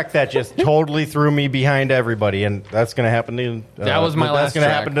one track that just totally threw me behind everybody, and that's going to happen to That was my last That's going to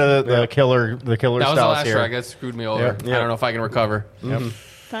track. happen to the killer. The killer That was the Stouse last here. track. That screwed me over. Yeah. I don't know if I can recover.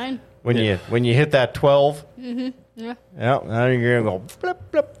 Fine. When you hit that 12, Yeah. yeah, now you're going to go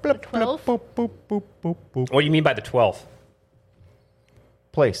blip, blip, blip, 12? blip, boop, boop, boop, boop, boop. What do you mean by the 12th?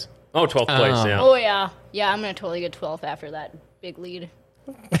 Place. Oh, 12th place, Oh. yeah. Oh, yeah. Yeah, I'm going to totally get 12th after that big lead.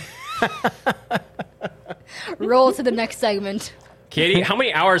 Roll to the next segment. Katie, how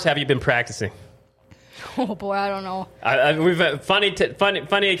many hours have you been practicing? Oh, boy, I don't know. We've had funny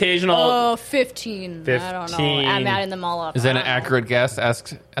occasional. Oh, 15. I don't know. 15. I'm adding them all up. Is that I an don't know. accurate guess?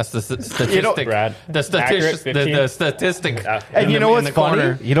 Ask the statistic. Brad, the accurate, statistic. 15? The statistic. And in you the- know in what's the funny?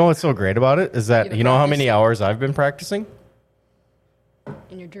 corner. You know what's so great about it is that You've you know how many practiced. hours I've been practicing?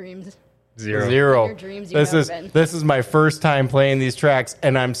 In your dreams. Zero. Your dreams you've never been. This is my first time playing these tracks,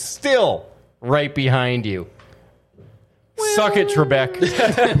 and I'm still right behind you. Suck it, Trebek.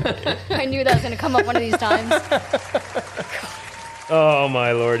 I knew that was going to come up one of these times. Oh,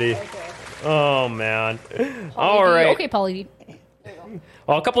 my lordy. Okay. Oh, man. Pauly All D. right. Okay, Pauly D.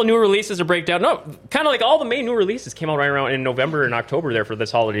 Well, a couple of new releases to break down. No, kind of like all the main new releases came out right around in November and October there for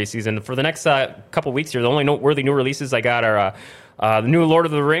this holiday season. For the next couple of weeks here, the only noteworthy new releases I got are the new Lord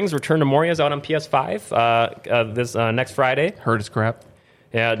of the Rings, Return to Moria is out on PS5 this next Friday. Heard it's crap.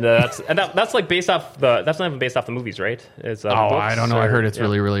 Yeah, that's like based off that's not even based off the movies, right? It's books I don't know. I heard it's yeah.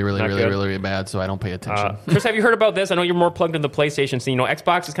 really bad, so I don't pay attention. Chris, have you heard about this? I know you're more plugged into the PlayStation scene.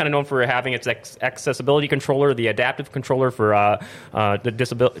 Xbox is kind of known for having its accessibility controller, the adaptive controller for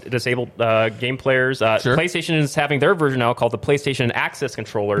the disabled game players. Sure. PlayStation is having their version now called the PlayStation Access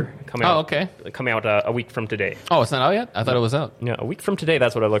Controller coming out a week from today. Oh, it's not out yet? I thought it was out. Yeah, a week from today.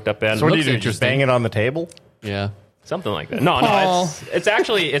 That's what I looked up. And So what do you Looks do? Just interesting. bang it on the table? Yeah. something like that. No, Paul. it's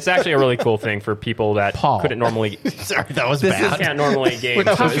actually a really cool thing for people that Paul. couldn't normally Sorry, that was bad. can't normally game. We're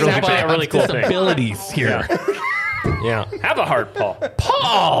So talking it's actually a about really cool thing. disabilities here. Yeah, have a heart, Paul.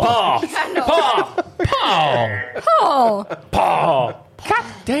 Paul! Oh, Paul. God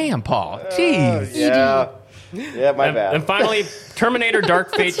damn, Paul. Jeez. Yeah, my bad. And finally, Terminator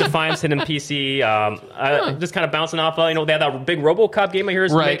Dark Fate Defiance hitting PC. Just kind of bouncing off. They had that big RoboCop game I hear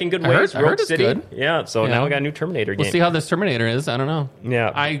is Right. making good I heard- waves. I heard Rogue it's City. good. Yeah, so Yeah. now we got a new Terminator game. We'll see how this Terminator is. I don't know.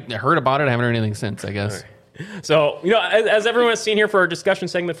 Yeah. I heard about it. I haven't heard anything since, I guess. So, as everyone has seen here for our discussion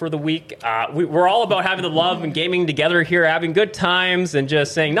segment for the week, we're all about having the love and gaming together here, having good times, and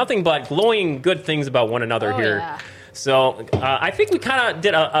just saying nothing but glowing good things about one another here. yeah. So, I think we kind of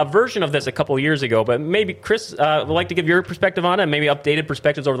did a version of this a couple of years ago, but maybe Chris would like to give your perspective on it, and maybe updated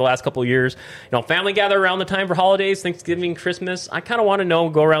perspectives over the last couple of years. Family gather around the time for holidays, Thanksgiving, Christmas. I kind of want to know,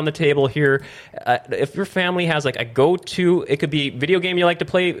 go around the table here, if your family has like a go-to, it could be video game you like to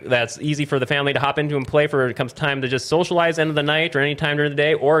play that's easy for the family to hop into and play for when it comes time to just socialize end of the night or any time during the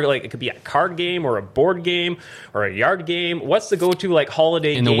day, or like it could be a card game or a board game or a yard game. What's the go-to like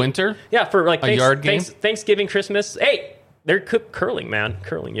holiday In game? the winter? Yeah, for like A yard game? Thanksgiving, Christmas. Hey, they're curling, man.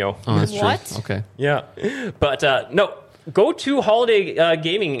 Curling, yo. Oh, that's What? true. Okay. Yeah. But no, go to holiday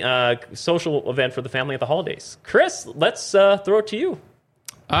gaming social event for the family at the holidays. Chris, let's throw it to you.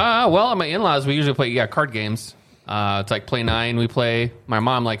 Well, at my in-laws, we usually play, card games. It's like Play 9 we play. My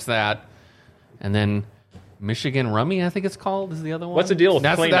mom likes that. And then Michigan Rummy, I think it's called, is the other one. What's the deal with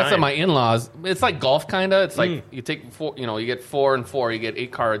That's Play at 9? my in-laws. It's like golf, kind of. It's like you take four, you get 4 and 4. You get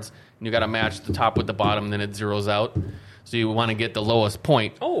 8 cards, and you got to match the top with the bottom, and then it zeroes out. So you want to get the lowest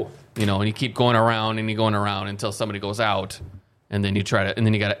point. Oh. And you keep going around and you're going around until somebody goes out. And then you try to, and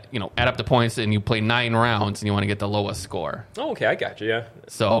then you got to, add up the points, and you play 9 rounds, and you want to get the lowest score. Oh, okay, I got you, yeah.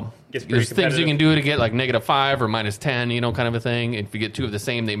 So Gets pretty there's things you competitive. can do to get like -5 or -10, kind of a thing. If you get 2 of the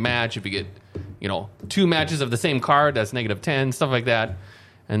same, they match. If you get, 2 matches of the same card, that's -10, stuff like that.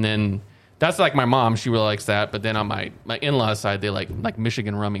 And then that's like my mom, she really likes that. But then on my in-laws side, they like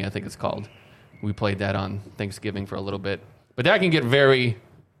Michigan Rummy, I think it's called. We played that on Thanksgiving for a little bit. But that can get very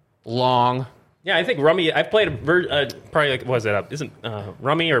long. Yeah, I think Rummy, I've played probably like, what is it? Isn't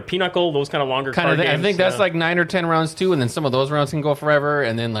Rummy or Pinochle, those kind of longer Kind card of. I games? think that's like 9 or 10 rounds too. And then some of those rounds can go forever.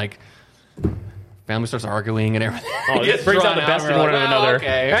 And then family starts arguing and everything. Oh, it brings out the best in one of another.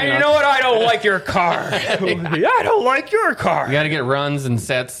 Okay, Hey, you know what? I don't like your car. Yeah, I don't like your car. You got to get runs and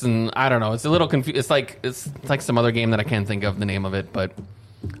sets, and I don't know. It's a little confused. It's like some other game that I can't think of the name of it. But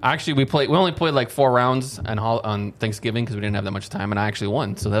actually, we only played like 4 rounds on Thanksgiving because we didn't have that much time, and I actually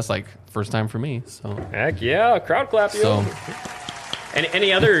won. So that's like first time for me. So Heck yeah, crowd clap you. so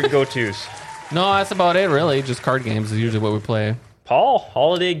Any other go-tos? no, that's about it. Really, just card games is usually what we play. Paul,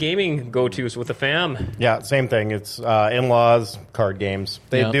 holiday gaming go-tos with the fam. Yeah, same thing. It's in-laws, card games.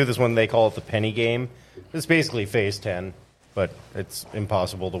 They Yeah. do this one, they call it the penny game. It's basically phase 10, but it's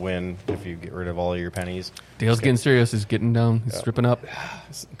impossible to win if you get rid of all of your pennies. Dale's getting serious. He's getting down. He's stripping up,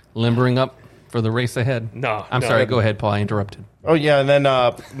 limbering up for the race ahead. No, I'm no. sorry. Go ahead, Paul. I interrupted. Oh, yeah, and then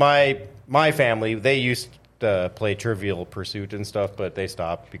my family, they used to play Trivial Pursuit and stuff, but they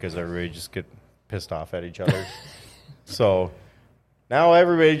stopped because everybody just get pissed off at each other. So now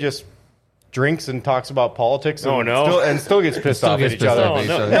everybody just drinks and talks about politics and, Oh, no. still gets pissed off at gets each pissed other. off Oh, each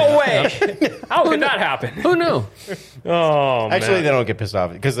no, other. no way. How could that happen? Who knew? Oh, Actually, man. they don't get pissed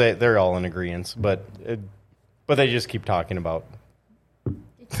off because they're all in agreement, but they just keep talking about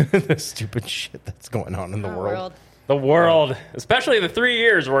the stupid shit that's going on in the Our world. The world, especially the 3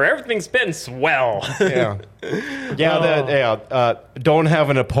 years where everything's been swell. Yeah. Don't have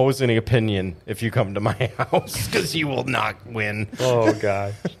an opposing opinion if you come to my house because you will not win. Oh,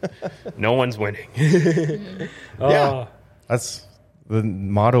 God. No one's winning. Yeah. That's the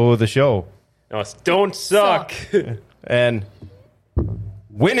motto of the show. No, it's don't suck. And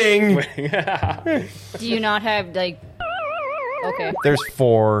winning. Do you not have, like... Okay. There's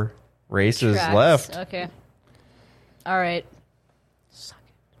 4 races Tracks. left. Okay. All right. Suck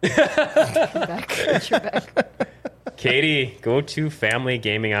it. Get your back. Katie, go to family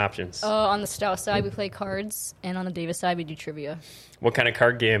gaming options. On the Stout side, we play cards, and on the Davis side, we do trivia. What kind of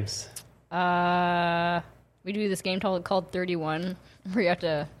card games? We do this game called 31, where you have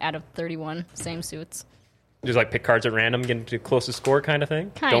to add up 31 same suits. Just like pick cards at random, get to closest score kind of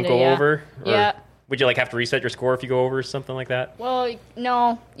thing? Kinda, Don't go yeah. over? Or Yeah. Would you like have to reset your score if you go over or something like that? Well,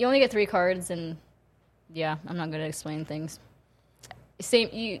 no, you only get 3 cards, and yeah, I'm not good at explaining things. Same,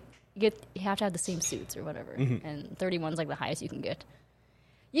 you have to have the same suits or whatever, and 31's like the highest you can get.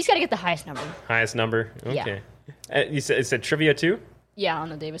 You just got to get the highest number. Highest number? Yeah. Okay. You said trivia too? Yeah, on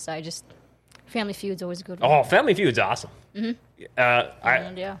the Davis side, just Family Feud's always a good one. Oh, Family Feud's awesome. Yeah.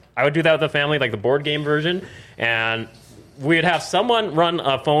 I would do that with the family, like the board game version, and we'd have someone run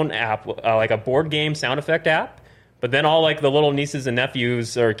a phone app, like a board game sound effect app, but then all like the little nieces and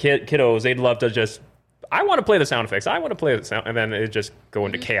nephews or kiddos, they'd love to just, I want to play the sound effects, I want to play the sound, and then it'd just go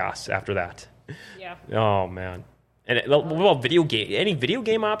into chaos after that. Yeah. Oh, man. And what about video game? Any video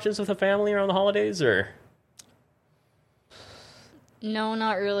game options with the family around the holidays, or? No,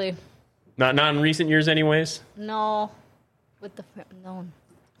 not really. Not in recent years anyways? No. No.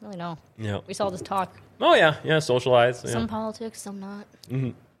 Really, no. Yeah. We saw this talk. Oh, yeah, socialize. Yeah. Some politics, some not.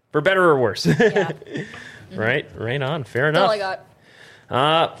 For better or worse. Yeah. Right on. Fair That's all enough. I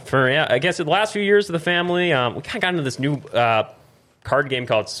got. I guess the last few years of the family, we kind of got into this new card game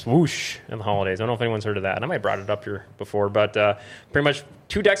called Swoosh in the holidays. I don't know if anyone's heard of that. And I might have brought it up here before, but pretty much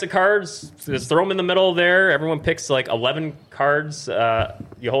 2 decks of cards. Just throw them in the middle there. Everyone picks like 11 cards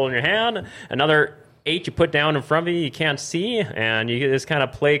you hold in your hand. Another 8 you put down in front of you can't see, and you just kind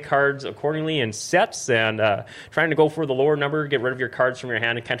of play cards accordingly in sets, and trying to go for the lower number, get rid of your cards from your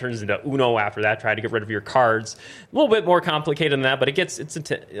hand. It kind of turns into Uno after that, try to get rid of your cards. A little bit more complicated than that, but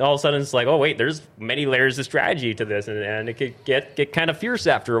all of a sudden it's like, oh wait, there's many layers of strategy to this, and it could get kind of fierce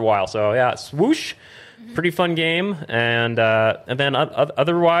after a while. So yeah, Swoosh. Pretty fun game, and then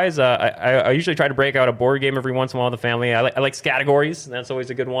otherwise, I usually try to break out a board game every once in a while with the family. I like categories. That's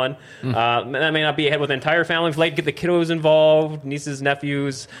always a good one. That may not be a hit with the entire family. If you like, get the kiddos involved, nieces,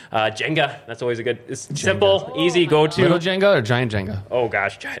 nephews. Jenga, that's always a good. It's simple, easy, go-to. Little Jenga or giant Jenga? Oh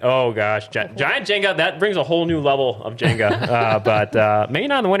gosh, giant Jenga. That brings a whole new level of Jenga, but maybe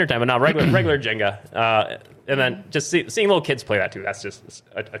not in the wintertime, but not regular Jenga. And then just seeing little kids play that too, that's just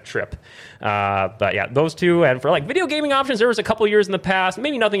a trip. But yeah, those two. And for like video gaming options, there was a couple years in the past,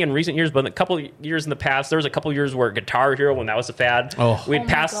 maybe nothing in recent years, but a couple years in the past, there was a couple years where Guitar Hero, when that was a fad, we'd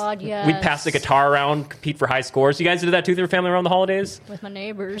pass the guitar around, compete for high scores. You guys did that too with your family around the holidays? With my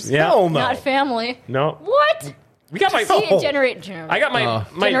neighbors. Yeah. No. Not family. No. What? We got my. I got my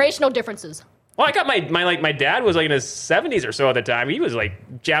generational differences. Well, I got my dad was like in his 70s or so at the time. He was like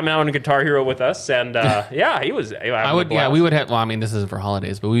jamming out on Guitar Hero with us, and he was. We would have. Well, I mean, this isn't for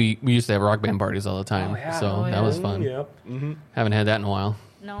holidays, but we used to have rock band parties all the time, that was fun. Yep. Mm-hmm. Haven't had that in a while.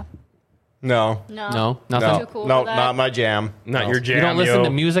 No. No, nothing. Too cool No, for that. not my jam. Not your jam. You don't listen to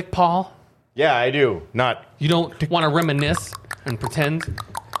music, Paul? Yeah, I do. Not. You don't want to reminisce and pretend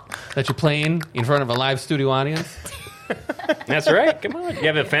that you're playing in front of a live studio audience? That's right. Come on. You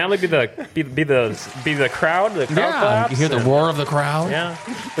have a family. Be the crowd. The crowd claps. You hear the roar of the crowd. Yeah.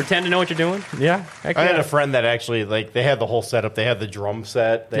 Pretend to know what you're doing. Yeah. I had a friend that actually they had the whole setup. They had the drum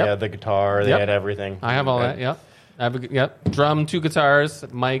set. They had the guitar. They had everything. I have all that. Yep. I have drum, 2 guitars,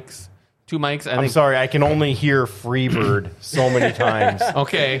 mics, 2 mics. I'm sorry. I can only hear Freebird so many times.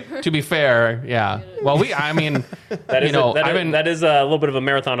 Okay. To be fair, yeah. Well, that is a little bit of a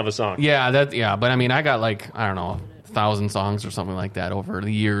marathon of a song. Yeah. But I mean, I got like, I don't know, 1,000 songs or something like that over the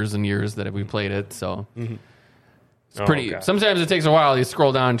years and years that we played it. So it's pretty. Sometimes it takes a while. You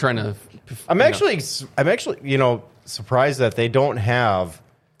scroll down trying to. I'm actually surprised that they don't have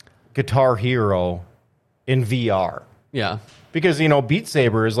Guitar Hero in VR. Yeah, because Beat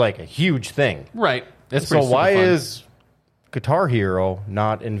Saber is like a huge thing, right? So why is Guitar Hero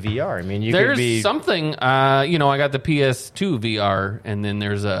not in VR? I mean, there's something. I got the PS2 VR, and then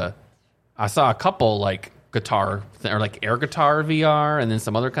I saw a couple like guitar or like air guitar VR, and then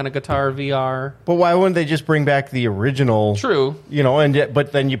some other kind of guitar VR. But why wouldn't they just bring back the original? True.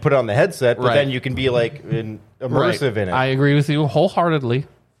 But then you put it on the headset, but Right. then you can be like immersive in it. I agree with you wholeheartedly.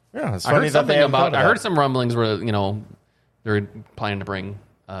 Yeah, it's I funny heard that they something haven't thought about. of I heard that. some rumblings where they're planning to bring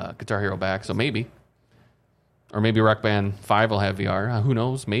Guitar Hero back, so maybe, or maybe Rock Band 5 will have VR. Who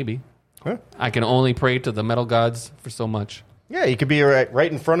knows? Maybe. Huh? I can only pray to the metal gods for so much. Yeah, you could be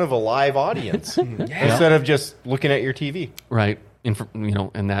right in front of a live audience instead of just looking at your TV. Right.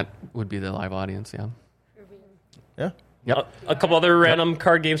 And that would be the live audience. Yeah. Yeah. Yep. A couple other random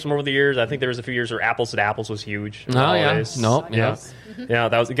card games from over the years. I think there was a few years where Apples to Apples was huge. Oh yeah. Holidays. Nope. Yeah. Yeah,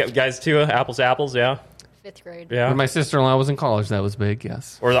 that was guys too. Apples to Apples. Yeah, 5th grade. yeah. When my sister-in-law was in college, that was big.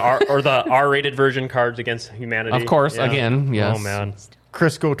 Yes. Or the R-rated version, Cards Against Humanity. Of course. Yeah. Again. Yes. Oh man.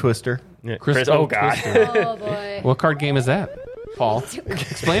 Crisco Twister. Yeah. Crisco Oh god. Twister. Oh boy. What card game is that, Paul?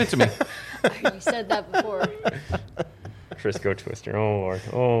 Explain it to me. You said that before. Crisco Twister. Oh lord.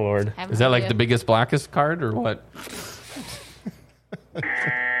 Oh lord. Is that like the biggest, blackest card, or what?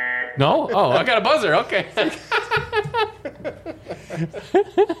 No? Oh, I got a buzzer. Okay. God,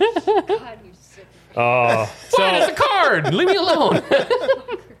 you sick. Oh. Fine, it's a card. Leave me alone.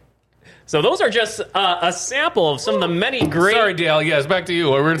 So those are just a sample of some of the many great. Sorry, Dale. Yes, back to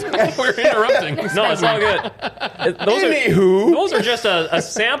you. We're interrupting. No, it's all good. Those are just a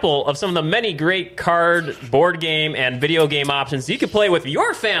sample of some of the many great card, board game, and video game options you can play with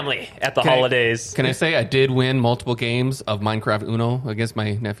your family at the holidays. Can I say I did win multiple games of Minecraft Uno against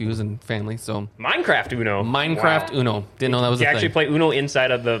my nephews and family? So Minecraft Uno. Minecraft Uno. Didn't know that was You a actually thing. play Uno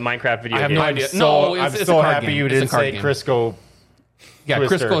inside of the Minecraft video I have game. no idea. So No, I'm it's so a card happy game. you It's a didn't card say game. Crisco. Yeah,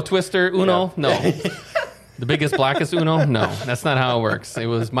 Twister. Crisco Twister Uno? Yeah. No. The biggest, blackest Uno? No. That's not how it works. It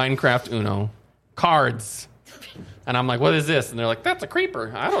was Minecraft Uno. Cards. And I'm like, what is this? And they're like, that's a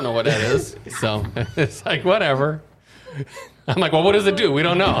creeper. I don't know what that is. So it's like, whatever. I'm like, well, what does it do? We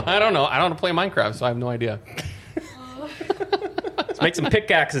don't know. I don't know. I don't play Minecraft, so I have no idea. Let's make some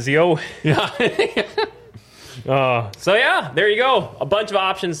pickaxes, yo. Yeah. So yeah, there you go. A bunch of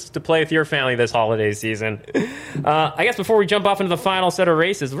options to play with your family this holiday season. I guess before we jump off into the final set of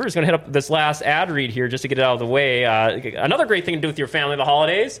races, we're just going to hit up this last ad read here just to get it out of the way. Another great thing to do with your family the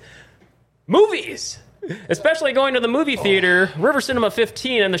holidays: movies. Especially going to the movie theater, River Cinema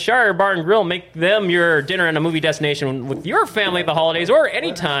 15 and the Shire Bar and Grill make them your dinner and a movie destination with your family at the holidays or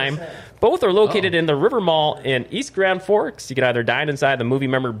anytime. Both are located in the River Mall in East Grand Forks. You can either dine inside the movie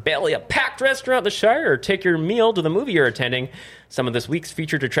memorabilia packed restaurant at the Shire or take your meal to the movie you're attending. Some of this week's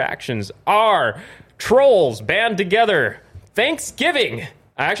featured attractions are Trolls Band Together, Thanksgiving.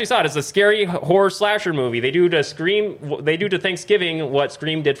 I actually saw it. It's a scary horror slasher movie. They do to Thanksgiving what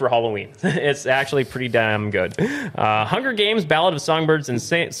Scream did for Halloween. It's actually pretty damn good. Hunger Games, Ballad of Songbirds and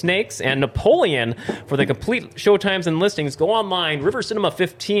Snakes, and Napoleon. For the complete showtimes and listings, go online,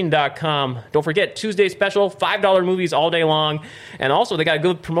 rivercinema15.com. Don't forget, Tuesday special, $5 movies all day long. And also, they got a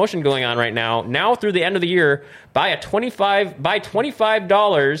good promotion going on right now. Now through the end of the year, buy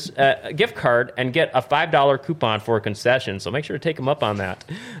 $25 gift card and get a $5 coupon for a concession. So make sure to take them up on that.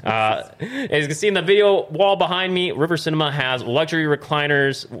 As you can see in the video wall behind me, River Cinema has luxury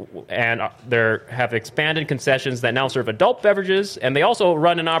recliners and they have expanded concessions that now serve adult beverages. And they also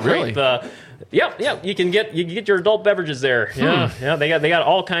run and operate Really? Yep. You can get your adult beverages there. Yeah. They got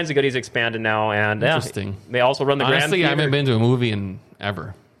all kinds of goodies expanded now. And Interesting. they also run the Grand Honestly, I Theater. haven't been to a movie in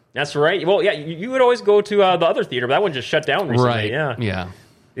ever. That's right. Well, yeah, you would always go to the other theater, but that one just shut down recently. Right. Yeah.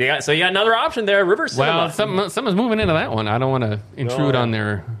 Yeah. So you got another option there, River Cinema. Well, someone's moving into that one. I don't want to intrude on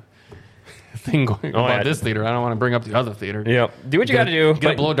their thing going about yeah. this theater. I don't want to bring up the other theater. Yep. Do what you got to do.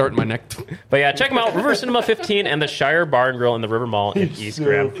 Get a blow dart in my neck. But yeah, check them out. River Cinema 15 and the Shire Bar and Grill in the River Mall in East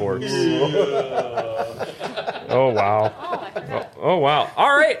Grand Forks. Oh, wow. Oh, wow.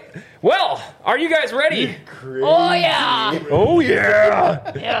 All right. Well, are you guys ready? Oh yeah. Oh,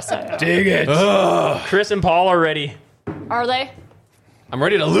 yeah. Yes, I am. Dig it. Chris and Paul are ready. Are they? I'm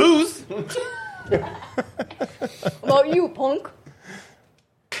ready to lose. About you, punk.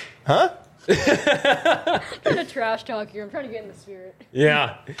 Huh? I'm gonna trash talk here. I'm trying to get in the spirit.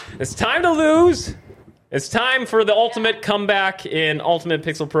 Yeah. It's time to lose. It's time for the ultimate comeback in Ultimate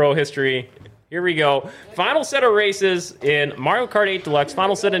Pixel Pro history. Here we go. Final set of races in Mario Kart 8 Deluxe.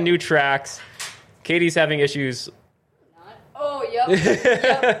 Final set of new tracks. Katie's having issues. Oh, yep.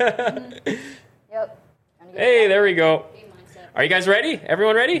 Yep. Yep. Hey, there we go. Game mindset. Are you guys ready?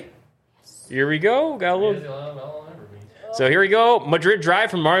 Everyone ready? Here we go. Got a little. So here we go. Madrid Drive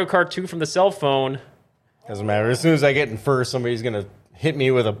from Mario Kart 2 from the cell phone. Doesn't matter. As soon as I get in first, somebody's going to hit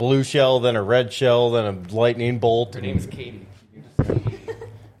me with a blue shell, then a red shell, then a lightning bolt. Her name's Katie.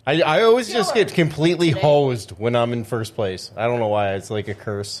 I always just Killer. get completely Today. hosed when I'm in first place. I don't know why. It's like a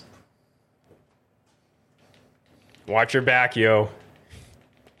curse. Watch your back, yo.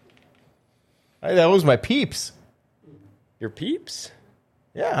 That was my peeps. Your peeps?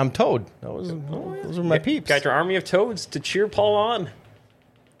 Yeah, I'm Toad. Those are my peeps. Got your army of toads to cheer Paul on.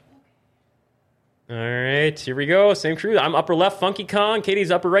 All right, here we go. Same crew. I'm upper left, Funky Kong.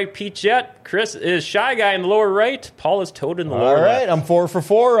 Katie's upper right, Pete Jet. Chris is Shy Guy in the lower right. Paul is Toad in the lower All right, left. I'm 4 for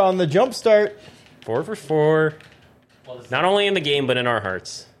 4 on the jump start. 4 for 4. Not only in the game, but in our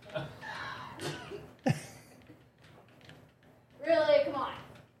hearts. Really? Come on.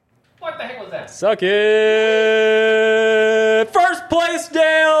 What the heck was that? Suck it! First place,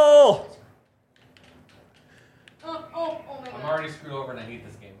 Dale! Oh my I'm god. already screwed over and I hate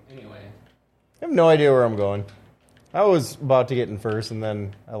this game. Anyway. I have no idea where I'm going. I was about to get in first, and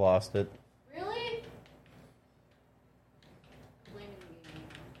then I lost it. Really?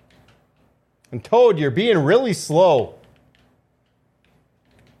 And Toad, you're being really slow.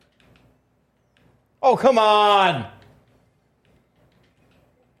 Oh, come on! I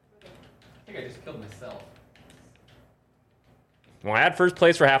think I just killed myself. When I had first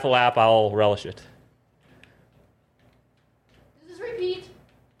place for half a lap, I'll relish it. Does this repeat?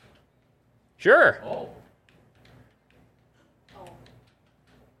 Sure. Oh.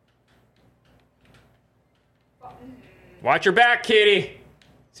 Watch your back, Katie.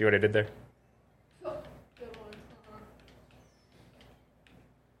 See what I did there?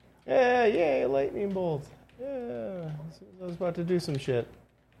 Yeah, yay, lightning bolt. Yeah, I was about to do some shit.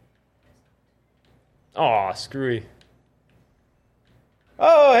 Aw, screwy.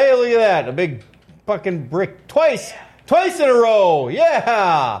 Oh, hey, look at that. A big fucking brick. Twice in a row.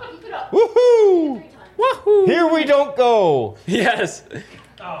 Yeah. Keep it up. Woohoo. 3 times. Wahoo! Here we don't go. Yes.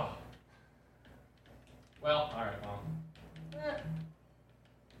 Oh. Well, alright, well. I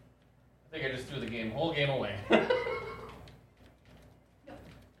think I just threw the whole game away.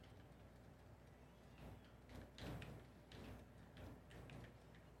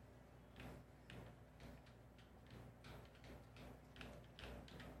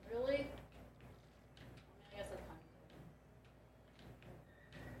 Really? I guess that's fine.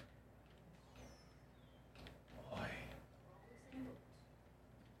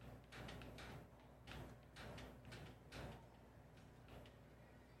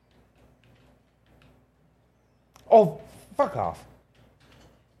 Oh, fuck off.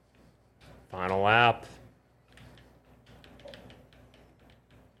 Final lap.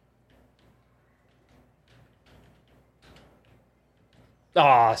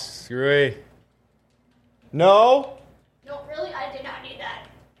 Aw, screwy. No. No, really? I did not need that.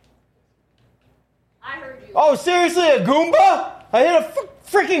 I heard you. Oh, seriously, a Goomba? I hit a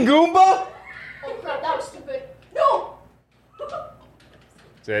freaking Goomba? Oh crap, that was stupid. No!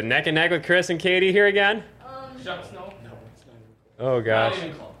 Is it neck and neck with Chris and Katie here again? Shucks, no. Oh, Not gosh.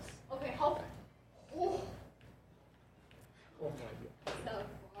 even close. Okay, how? Oh. So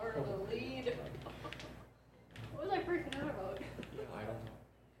far of a lead. What was I freaking out about?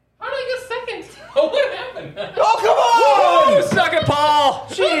 How did I get second? Oh, what happened? Oh, come on! Suck it, Paul!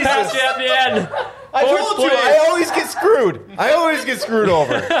 Jesus. Passed you at the end. I Fourth told you, place. I always get screwed. I always get screwed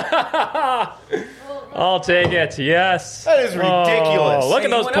over. I'll take it. Yes. That is ridiculous. Oh, look Hey, at you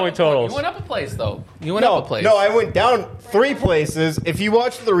those went point up totals. You went up a place, though. You went No, up a place. no, I went down 3 places. If you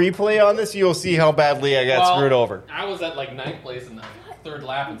watch the replay on this, you'll see how badly I got Well, screwed over. I was at like 9th place in the 3rd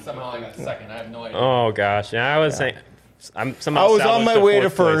lap, and somehow I got second. I have no idea. Oh gosh, yeah, I was saying. I'm somehow I was on salvaged my to way to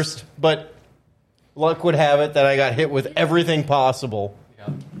fourth place. first, but luck would have it that I got hit with everything possible. Yeah.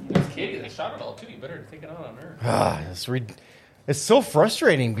 There's Katie that shot it all, too. You better take it out on her. It's so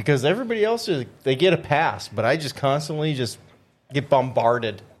frustrating because everybody else they get a pass, but I just constantly just get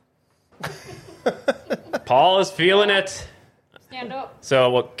bombarded. Paul is feeling it. Stand up. So,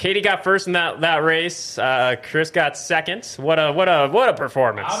 well, Katie got first in that race. Chris got second. What a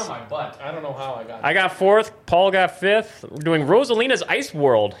performance! Out of my butt. I don't know how I got I got fourth. Paul got fifth. We're doing Rosalina's Ice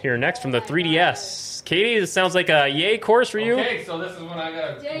World here next from the 3DS. Katie, this sounds like a yay course for you. Okay, so this is when I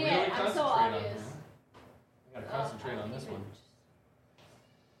gotta Dang really it, I'm concentrate so on obvious. this. I gotta concentrate on this one.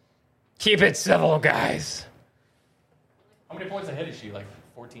 Keep it civil, guys. How many points ahead is she? Like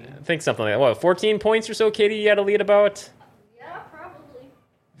 14? I think something like that. What, 14 points or so, Katie, you had to lead about? Yeah, probably.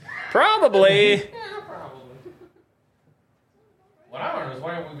 Probably. Yeah, probably. What I learned was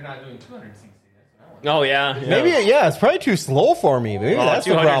why are we not doing 200 cc? Oh, yeah. Maybe, yeah, it's probably too slow for me. Maybe Oh, that's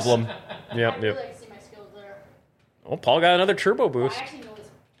the 200s. problem. I'd Yep, really yep. like to see my skills there. Oh, Paul got another turbo Oh, boost. I actually know this.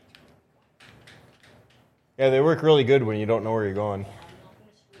 Yeah, they work really good when you don't know where you're going. I'm not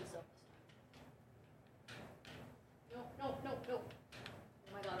gonna screw this up this time. No. Oh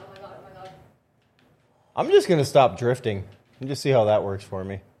my god, I'm just going to stop drifting and just see how that works for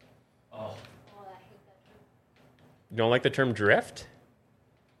me. Oh. You don't like the term drift?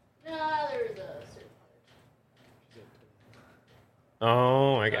 No, there's a certain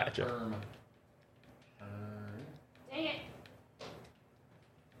Oh, I gotcha. Term. Dang it.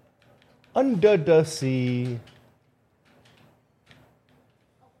 Under the sea.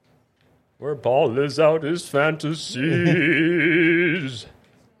 Where ball lives out his fantasies.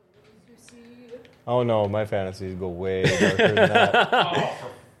 Oh no, my fantasies go way darker than that. Oh,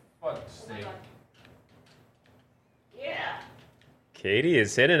 for fuck's sake. Yeah. Katie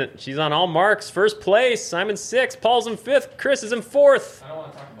is hitting it. She's on all marks. First place. Simon's 6th. Paul's in 5th. Chris is in 4th. I don't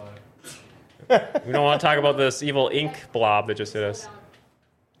want to talk about it. We don't want to talk about this evil ink blob that just hit us.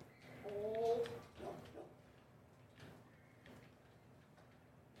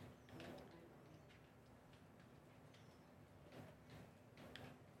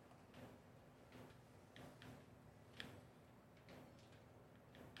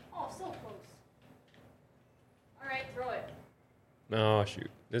 Oh, so close. All right, throw it. Oh, shoot.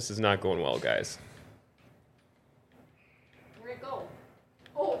 This is not going well, guys. Where'd it go?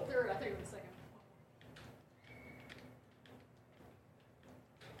 Oh, third. I think it was second.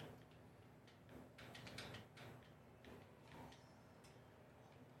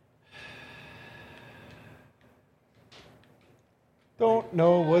 Don't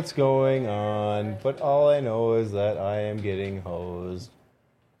know what's going on, but all I know is that I am getting hosed.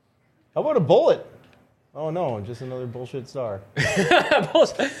 How about a bullet? Oh no, just another bullshit star. I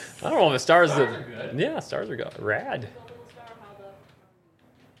don't know if the stars are good. Yeah, stars are good. Rad.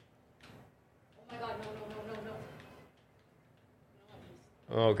 Oh my god, no.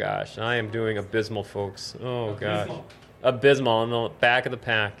 Oh, gosh. I am doing abysmal, folks. Oh, gosh. Abysmal on the back of the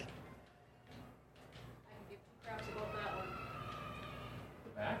pack. I can give two craps about that one.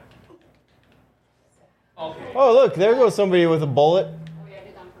 The back? Okay. Oh look, there goes somebody with a bullet. Oh yeah, I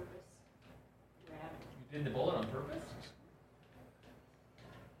did that on purpose. Grab. You did the bullet on purpose?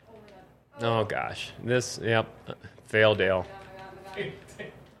 Oh my god. Oh, gosh. This, yep. Fail, Dale. Oh my god.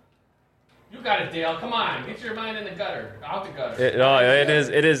 You got it, Dale. Come on. Get your mind in the gutter. Out the gutter.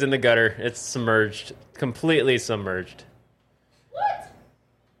 It is in the gutter. It's submerged. Completely submerged. What?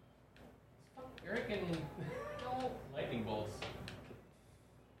 Eric and No. lightning bolts.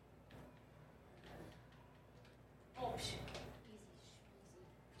 Oh shit. Easy.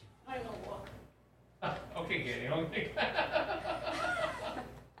 I don't know what. Okay, Katie. Okay.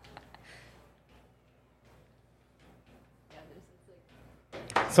 Yeah, this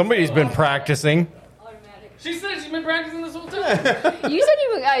is like Somebody's been practicing. automatic. She said she's been practicing this whole time. You said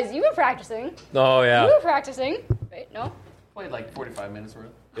you guys, you were practicing. Oh, You yeah. were practicing. Right? No? Played like 45 minutes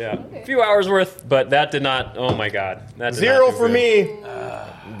worth. Yeah. Okay. A few hours worth, but that did not. Oh, my God. That did Zero not do for good.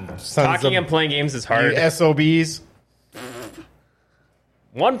 me. Sons Talking of and playing games is hard. you SOBs.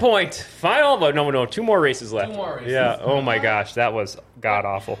 1 point. Final. But no. 2 more races left. 2 more races. Yeah. Oh, my gosh. That was god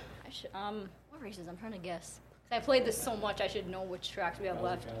awful. I should, what races? I'm trying to guess. 'Cause I played this so much, I should know which tracks we have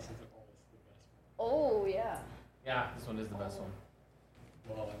left. Oh, yeah. Yeah, this one is the best one.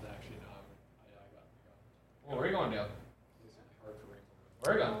 Well, I'm actually not. I got. Well, where are you going, Dale?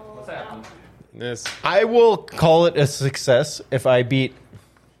 Where are you going? What's happening? This. I will call it a success if I beat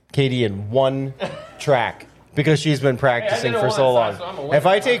Katie in one track because she's been practicing did it for so once, long. so I'm a winner. If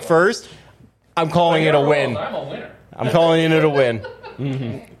I take first, I'm calling it a win. I'm a winner. I'm calling it a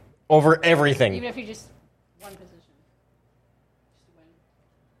win. Over everything. Even if you just one position. Just win.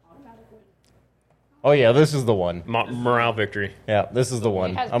 Automatic win. Oh yeah, this is the one. Morale victory. Yeah, this is the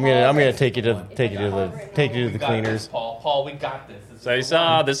one. It has I'm all gonna races. take you to It take you has to all the races. take you to We the got cleaners. this, Paul. Paul, we got this. This is So you the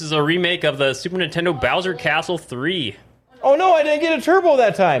saw one. this is a remake of the Super Nintendo Bowser Castle 3. Oh no, I didn't get a turbo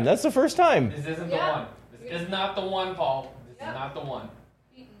that time. That's the first time. This isn't Yeah. the one. This is not the one, Paul. This Yeah. is not the one.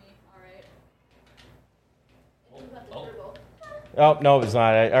 Beating me. Alright. You have the Oh. turbo. Oh no, it's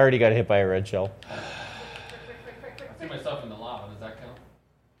not. I already got hit by a red shell. I threw myself in the lava. Does that count?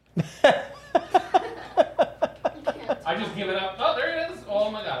 I just give it up. Oh, there it is. Oh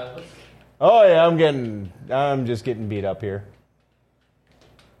my god. Let's- Oh yeah, I'm just getting beat up here.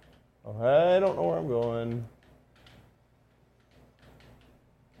 Oh, I don't know where I'm going.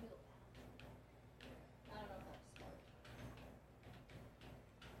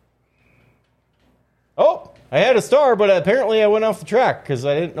 Oh, I had a star, but apparently I went off the track because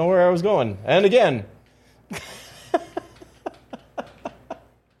I didn't know where I was going. And again.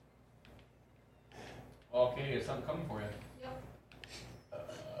 Okay, there's something coming for you. Yep.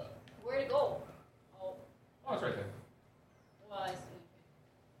 Where'd it go? Oh, Oh, it's right there. well, I see.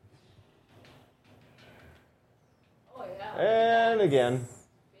 Oh, yeah. And again.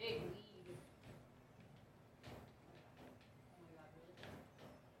 Big lead.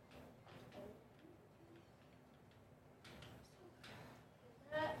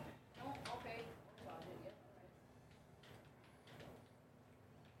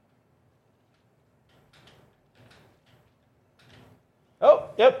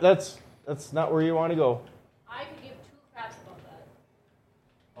 Yep, that's not where you want to go. I could give two craps about that.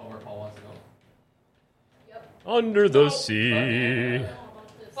 Oh, where Paul wants to go. Yep. Under the sea.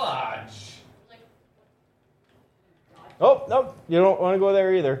 Fudge. Oh, no, you don't want to go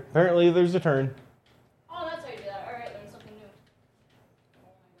there either. Apparently there's a turn. Oh, that's how you do that. All right, learn something new. Oh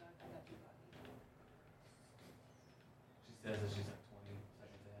my god, I got too cocky. She says that she's like 20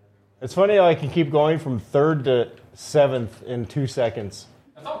 seconds ahead of everybody. It's funny how I can keep going from 3rd to 7th in 2 seconds.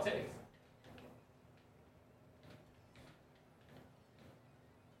 That's all it takes.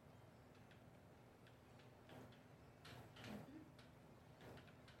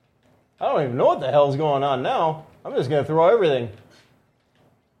 I don't even know what the hell's going on now. I'm just going to throw everything.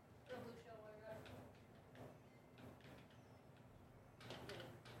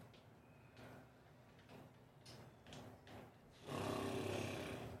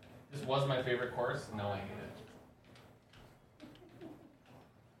 This was my favorite course. Now I hate it.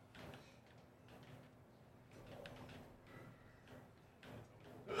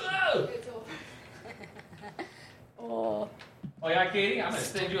 Oh! It's over. Oh. Oh yeah, Katie, I'm gonna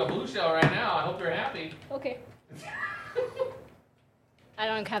send you a blue shell right now. I hope you're happy. Okay. I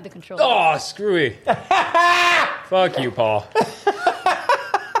don't have the control. Oh, screwy. Fuck you, Paul.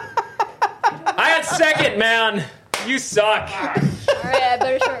 I had second, man. You suck. All right, I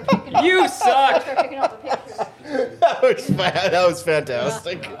better start picking up. You suck. Start picking up the pictures. That was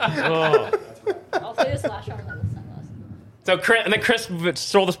fantastic. Oh. I'll play this last round with sunglasses. So Chris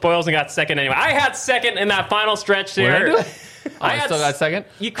stole the spoils and got second anyway. I had second in that final stretch there. What did I do? I had still got second.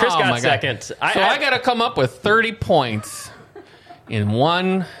 Chris Oh, got my God. second. So I got to come up with 30 points in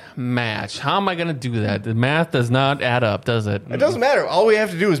one match. How am I going to do that? The math does not add up, does it? It doesn't matter. All we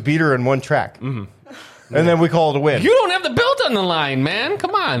have to do is beat her in one track. Mm-hmm. And then we call it a win. You don't have the belt on the line, man.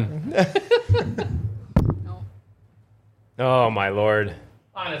 Come on. No. Oh, my Lord.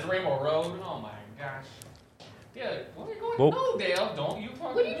 On this Rainbow Road. Oh my gosh. Yeah, where are you going? Whoa. No, Dale, don't you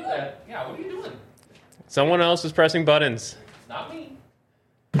fucking do that. Yeah, what are you doing? Someone else is pressing buttons. It's not me.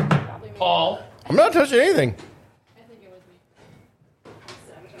 Probably me. Paul. I'm not touching anything. I think it was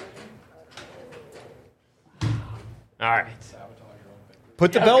me. All right.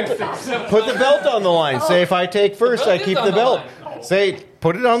 Put the belt on the line. Say if I take first, I belt keep is on the the belt. line. Say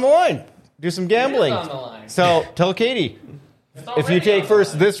put it on the line. Do some gambling. It is on the line. So tell Katie, It's if already you take on the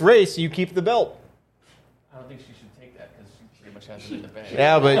first line. this race, you keep the belt. I don't think she should take that because she pretty much has it in the bag.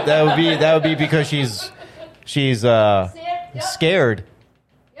 Yeah, but that would be because she's Yep. scared.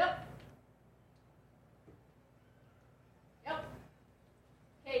 Yep. Yep.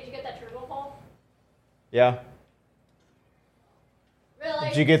 Hey, did you get that turbo, Paul? Yeah. Really?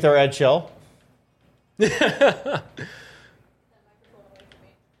 Did you get the red shell? That microphone away from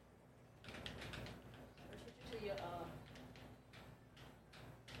me. Or switch it to your,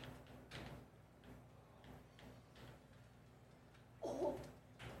 Oh.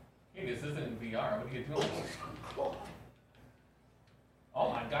 Hey, this isn't in VR. What are you doing? Oh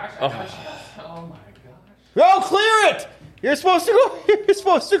my gosh. Oh. Oh my gosh. Oh, clear it! You're supposed to go. You're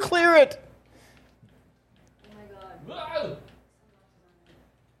supposed to clear it. Oh my god. Whoa.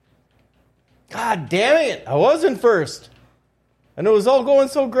 God damn it! I wasn't first, and it was all going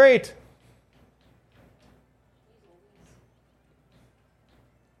so great.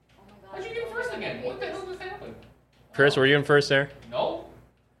 Oh my god. How'd you do first again? What the hell just happened? Chris, were you in first there? No.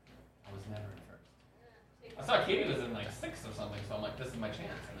 I was never in first. I saw Katie was in like 6th or something, so I'm like, this is my chance.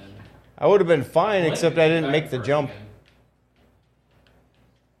 And then I would have been fine, except I didn't back make the first jump. again.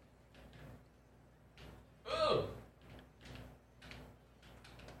 Ooh.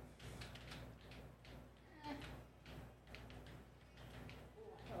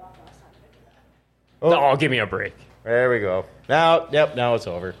 Oh, give me a break. There we go. Now it's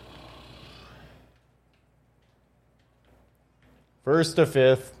over. First to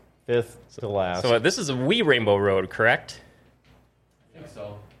fifth, fifth to last. So this is a Wii Rainbow Road, correct? I think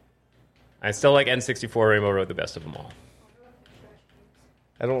so. I still like N64 Rainbow Road the best of them all.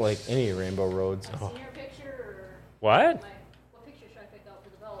 I don't like any Rainbow Roads. Senior picture or What? what picture should I pick out for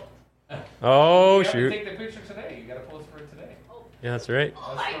the belt? Oh, You have to shoot. take the picture today. You got to post for it today. Yeah, that's right.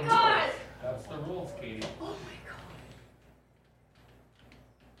 Oh That's my the god! rules. That's the rules, Katie. Oh my god.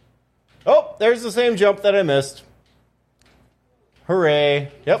 Oh, there's the same jump that I missed.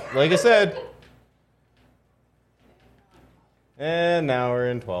 Hooray. Yep, like I said. And now we're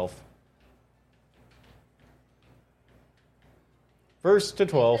in 12th. First to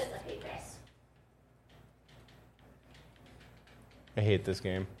 12th. I hate this. I hate this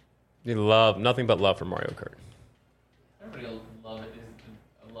game. You love nothing but love for Mario Kart. Everybody will love it.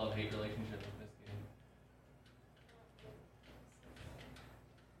 It's a love-hate relationship with this game.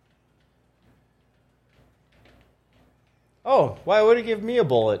 Oh, why would it give me a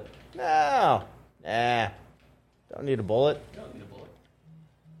bullet? No. Nah. Don't need a bullet.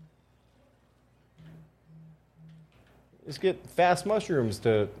 Just get fast mushrooms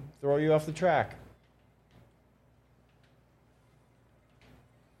to throw you off the track.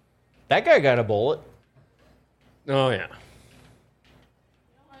 That guy got a bullet. Oh, yeah.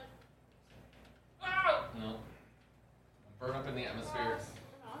 No. Burn up in the atmosphere.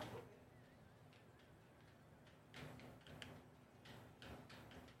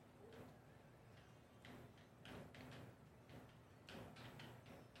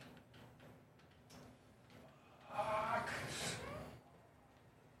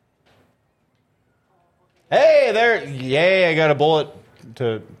 Hey, there. Yay, I got a bullet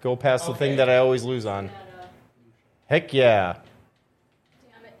to go past the thing that I always lose on. Heck yeah.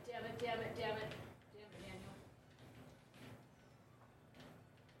 Damn it, damn it, damn it, damn it. Damn it,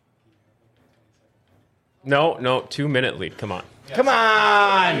 Daniel. No, 2-minute lead. Come on. Come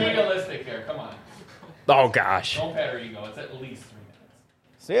on. Realistic here. Come on. Oh, gosh. Don't pet her ego. It's at least 3 minutes.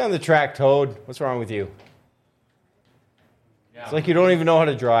 Stay on the track, Toad. What's wrong with you? Yeah. It's like you don't even know how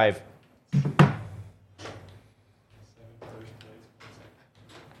to drive.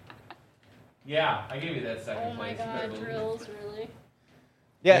 Yeah, I gave you that second Oh my place. You better god, believe it. drills, really?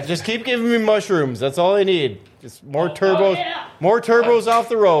 Yeah, just keep giving me mushrooms. That's all I need. Just more turbos. yeah. More turbos off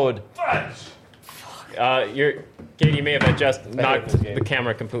the road. Katie, you may have just knocked this game. the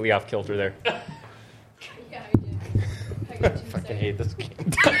camera completely off kilter there. Yeah, I did. I got 2 Fucking seconds. hate this game.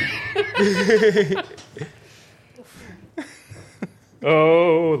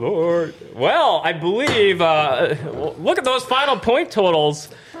 Oh, Lord. Well, I believe, look at those final point totals.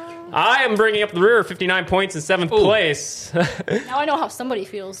 I am bringing up the rear, 59 points in 7th place. Now I know how somebody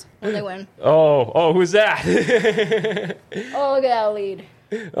feels when they win. Oh, who's that? Oh, look at that lead.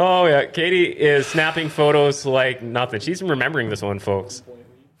 Oh, yeah. Katie is snapping photos like nothing. She's remembering this one, folks.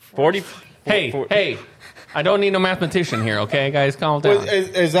 40. Hey, I don't need no mathematician here, okay, guys? Calm down.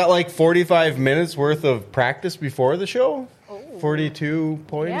 Is that like 45 minutes worth of practice before the show? 42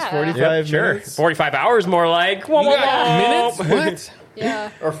 points, Yeah. 45 Yep, sure. minutes? 45 hours more like. Whoa, whoa, minutes? whoa. What? Yeah.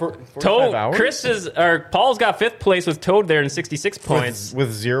 Or 45 Toad, hours? Paul's got 5th place with Toad there in 66 points.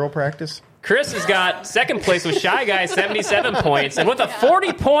 With zero practice? Chris has got 2nd place with Shy Guy, 77 points. And with a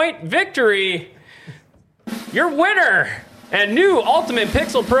 40-point victory, your winner and new Ultimate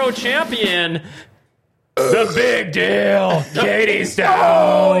Pixel Pro champion, the big deal, Katie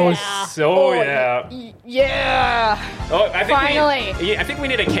Stones. Oh, yeah. Yeah. Oh, I think Finally. I think we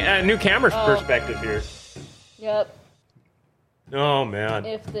need a new camera perspective here. Yep. Oh, man.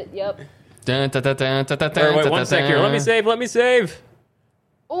 If the, yep. Wait, 1 sec here. Let me save.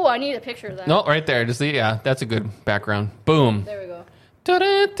 Oh, I need a picture of that. No, right there. Just yeah, that's a good background. Boom. There we go.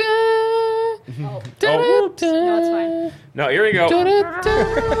 Da-da-da. Oh, Oh, no, it's fine. no, here we go.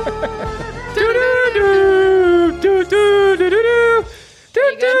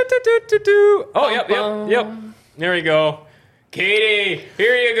 Oh, yep. There we go. Katie,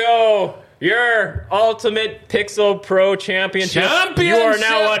 here you go. Your Ultimate Pixel Pro Championship. You are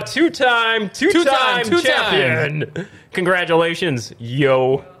now a two-time champion. Congratulations,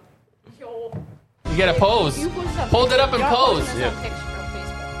 yo. Yo. You gotta pose. You post this on Hold it Facebook. up and You're not pose. posting this on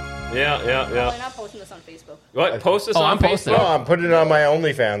Facebook. Yeah. You're not posting this on Facebook. What? Post this Oh, on I'm posting. Facebook? Oh, I'm putting it on my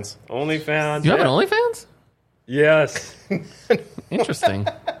OnlyFans. OnlyFans. You have an OnlyFans? Yes. Interesting.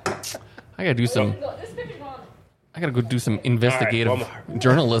 I gotta do some. No, this picture's wrong. I gotta go do some investigative one more.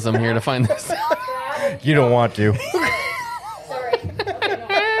 journalism here to find this. You don't want to. Sorry.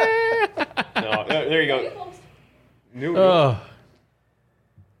 Okay, no. No, there you go. Post. New. Oh,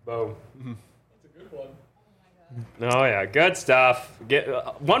 Boom. That's a good one. Oh yeah, good stuff. Get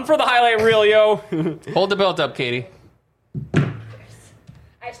one for the highlight reel, yo. hold the belt up, Katie.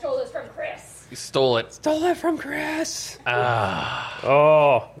 I stole this from Chris. You stole it. Stole it from Chris.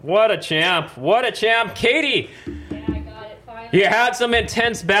 Oh, what a champ! What a champ, Katie. Yeah, I got it finally. You had some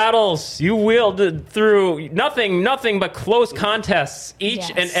intense battles. You wielded through nothing but close contests each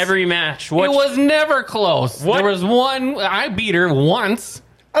Yes. and every match. It was never close. What? There was one. I beat her once.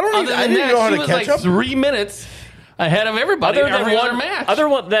 I didn't know how she to was catch like up. 3 minutes ahead of everybody. Other in than every other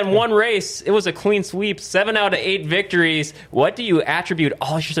one match. than one race, it was a clean sweep. 7 out of 8 victories. What do you attribute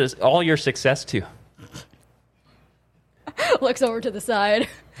all your success to? Looks over to the side.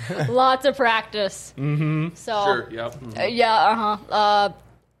 Lots of practice. Mm-hmm. So Sure. Yep.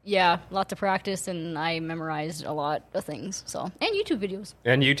 yeah, lots of practice, and I memorized a lot of things. So and YouTube videos.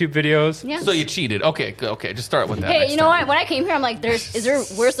 And YouTube videos? Yeah. So you cheated. Okay. Okay. Just start with that. Hey, next you know time. what? When I came here, I'm like, where's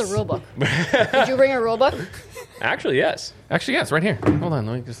the rule book? Did you bring a rule book? Actually, yes. Actually, yes, right here. Hold on,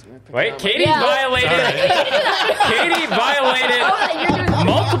 let me just... Wait, Katie Yeah. violated. Katie violated You're doing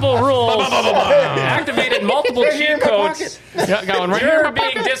multiple rules. Activated multiple cheat codes. Yeah, got one right You're here.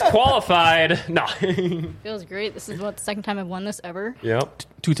 being disqualified. No. feels great. This is what the second time I've won this ever. Yep.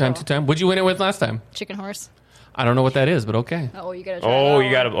 Two-time. What'd you win it with last time? Chicken horse. I don't know what that is, but okay. Oh, you gotta try Oh, that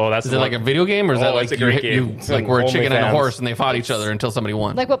you got to. Oh, that's Is it like a video game, or is Oh, that like it's a great game. you It's like like where a chicken and a OnlyFans. horse and they fought each other until somebody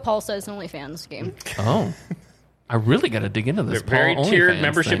won? like what Paul says in OnlyFans game. Oh, I really got to dig into this. very Paul tiered OnlyFans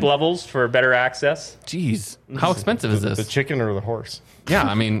membership thing. levels for better access. Jeez, how expensive is The this? chicken or the horse? Yeah,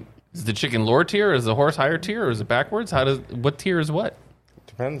 I mean, is the chicken lower tier? Is the horse higher tier? Or is it backwards? What tier is what?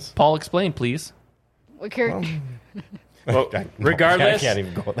 Depends. Paul, explain, please. What character? Well, I regardless, can't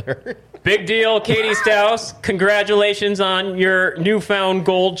even go there. big deal, Katie Stouse. Congratulations on your newfound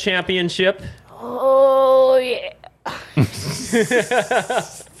gold championship. Oh yeah.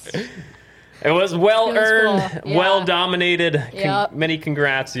 It was well Feels earned, cool. Yeah. well dominated. Yep. Many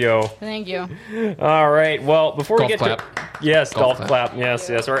congrats, yo. Thank you. All right. Well, before we Golf get clap. to yes, golf Golf clap. Yes,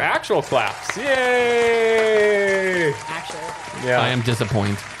 yes, or actual claps. Yay! Actually. Yeah. I am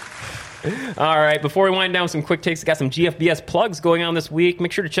disappointed. All right, before we wind down some quick takes, I got some GFBS plugs going on this week.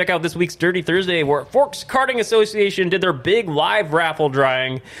 Make sure to check out this week's Dirty Thursday, where Forks Karting Association did their big live raffle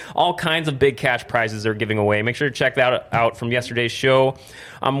drawing. All kinds of big cash prizes they're giving away. Make sure to check that out from yesterday's show.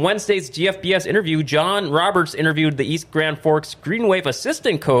 On Wednesday's GFBS interview, John Roberts interviewed the East Grand Forks Green Wave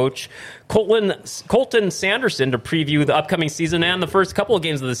assistant coach, Colton Sanderson, to preview the upcoming season and the first couple of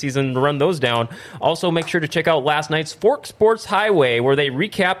games of the season to run those down. Also, make sure to check out last night's Fork Sports Highway, where they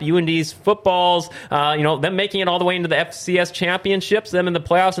recap UND's footballs, them making it all the way into the FCS championships, them in the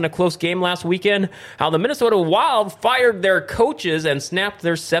playoffs in a close game last weekend, how the Minnesota Wild fired their coaches and snapped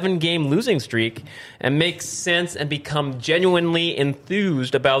their 7-game losing streak, and make sense and become genuinely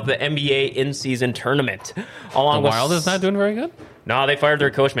enthused about the NBA in-season tournament. The Along with Wild is not doing very good. No, they fired their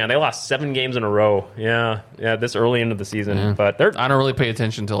coach, man. They lost 7 games in a row. Yeah, this early into the season. But they're I don't really pay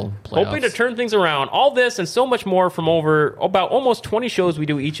attention till playoffs. hoping to turn things around. All this and so much more from over about almost 20 shows we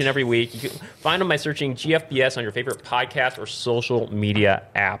do each and every week. You can find them by searching GFBS on your favorite podcast or social media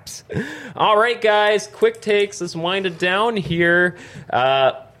apps. All right, guys, quick takes. Let's wind it down here.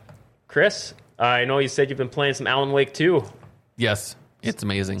 Chris, I know you said you've been playing some Alan Wake 2. Yes, it's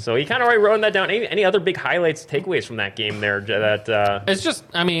amazing. So you kind of already wrote that down. Any other big highlights, takeaways from that game there? That It's just,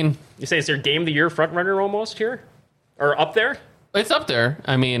 I mean, you say it's their game of the year front runner almost here, or up there? it's up there.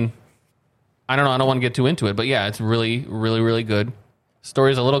 I mean, I don't know. I don't want to get too into it, but yeah, it's really, really, really good.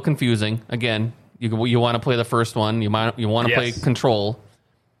 Story's a little confusing. Again, you want to play the first one. You want to play Yes. Control.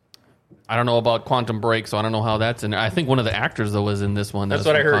 I don't know about Quantum Break, so I don't know how that's in there. I think one of the actors though was in this one. That's was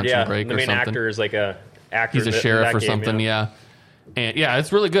what I from heard. Quantum Yeah, Break the or main something. actor is like a actor. He's a in sheriff that or game, something. Yeah. And yeah,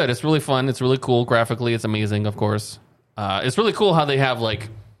 it's really good. It's really fun. It's really cool. Graphically, it's amazing. Of course, it's really cool how they have like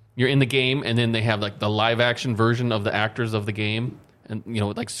you're in the game and then they have like the live action version of the actors of the game, and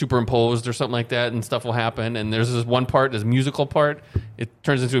like superimposed or something like that, and stuff will happen. And there's this one part, this musical part. It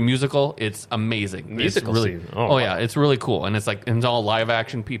turns into a musical. It's amazing. Musical it's really, scene. oh yeah, it's really cool. And it's like it's all live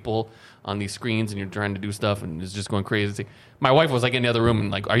action people on these screens, and you're trying to do stuff, and it's just going crazy. My wife was like in the other room and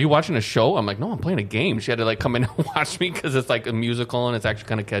like, "Are you watching a show?" I'm like, "No, I'm playing a game." She had to like come in and watch me because it's like a musical and it's actually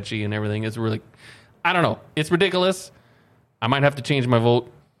kind of catchy and everything. It's really, I don't know, it's ridiculous. I might have to change my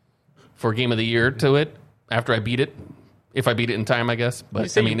vote for Game of the Year to it after I beat it, if I beat it in time, I guess.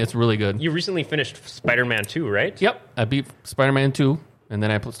 But I mean, it's really good. You recently finished Spider-Man 2, right? Yep, I beat Spider-Man 2, and then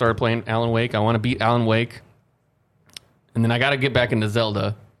I started playing Alan Wake. I want to beat Alan Wake, and then I got to get back into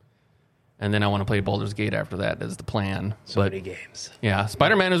Zelda. And then I want to play Baldur's Gate after that. Is the plan. So many games. Yeah,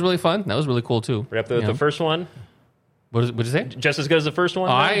 Spider-Man is really fun. That was really cool too. Right up there with the first one. What'd you say? Just as good as the first one?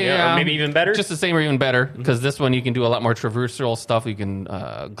 then? Or maybe even better? Just the same or even better, because this one you can do a lot more traversal stuff. You can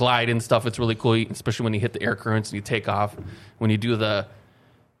glide and stuff. It's really cool, especially when you hit the air currents and you take off. When you do the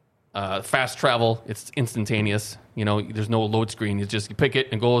fast travel, it's instantaneous. There's no load screen. You pick it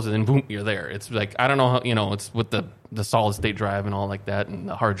and it goes, and then boom, you're there. It's like, I don't know how, it's with the solid state drive and all like that, and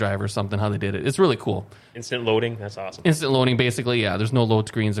the hard drive or something, how they did it. It's really cool. Instant loading. That's awesome. Instant loading, basically, yeah. There's no load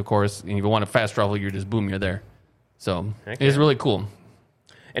screens, of course. And if you want to fast travel, you're just boom, you're there. So Okay. it's really cool.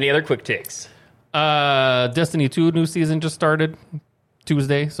 Any other quick takes? Destiny 2 new season just started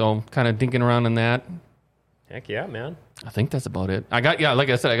Tuesday, so kind of dinking around in that. Heck yeah, man. I think that's about it. Like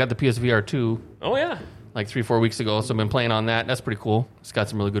I said, I got the PSVR 2 Oh, yeah. like 3-4 weeks ago, so I've been playing on that. That's pretty cool. It's got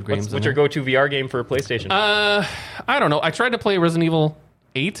some really good games. What's your go-to VR game for PlayStation? I don't know. I tried to play Resident Evil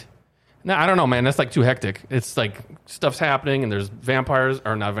 8, No, I don't know, man. That's like too hectic. It's like stuff's happening, and there's vampires,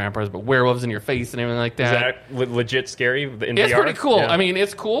 or not vampires, but werewolves in your face and everything like that. Is that legit scary in VR? It's pretty cool. Yeah. I mean,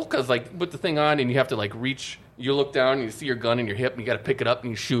 it's cool because like put the thing on, and you have to like reach. You look down, and you see your gun in your hip, and you got to pick it up and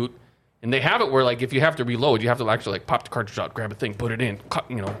you shoot. And they have it where like if you have to reload, you have to actually like pop the cartridge out, grab a thing, put it in, cut,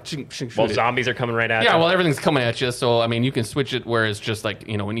 shoot Well, it. zombies are coming right at you. Yeah, well, everything's coming at you. So I mean, you can switch it where it's just like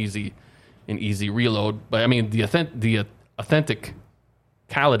an easy reload. But I mean, the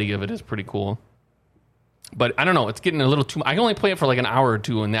authenticality of it is pretty cool. But I don't know. It's getting a little too. I can only play it for like an hour or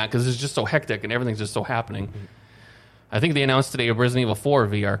two in that because it's just so hectic and everything's just so happening. I think they announced today Resident Evil 4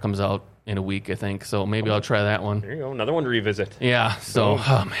 VR comes out in a week. I think so. Maybe I'll try that one. There you go. Another one to revisit. Yeah. So,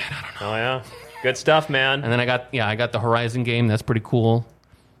 oh man, I don't know. Oh yeah, good stuff, man. And then I got the Horizon game. That's pretty cool.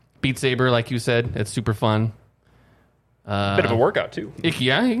 Beat Saber, like you said, it's super fun. Bit of a workout too.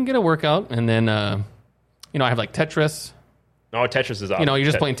 Yeah, you can get a workout, and then I have like Tetris. Oh, Tetris is awesome. You're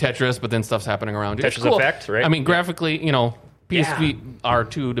just playing Tetris, but then stuff's happening around you. It's Tetris cool. Effect, right? I mean, graphically, PSVR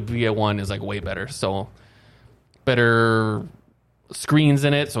 2 to VA1 is like way better. So better screens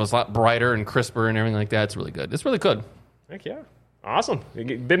in it, so it's a lot brighter and crisper and everything like that. It's really good. It's really good. Heck yeah. Awesome.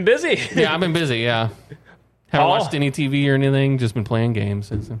 You've been busy. Yeah, I've been busy, yeah. Haven't Oh. watched any TV or anything, just been playing games.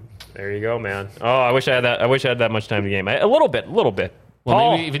 There you go, man. Oh, I wish I had that. I wish I had that much time to game. A little bit. Well,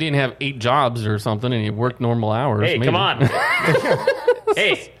 Paul. maybe if you didn't have 8 jobs or something and you worked normal hours. Hey, maybe. come on.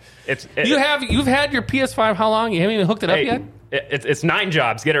 Hey, You've had your PS5 how long? You haven't even hooked it up yet? It's 9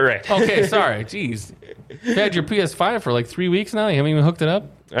 jobs. Get it right. Okay, sorry. Jeez. You've had your PS5 for like 3 weeks now. You haven't even hooked it up?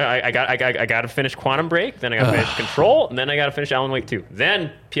 I got to finish Quantum Break, then I got to finish Control, and then I got to finish Alan Wake 2.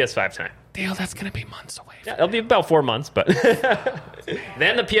 Then PS5 time. Dale, that's going to be months away. Yeah, it'll be about 4 months, but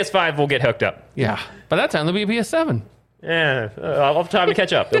then the PS5 will get hooked up. Yeah. By that time, there'll be a PS7. Yeah, I'll have time to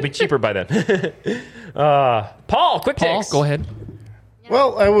catch up. It'll be cheaper by then. Paul, quick takes. Go ahead.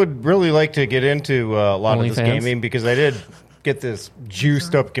 Well, I would really like to get into a lot of this OnlyFans? gaming because I did get this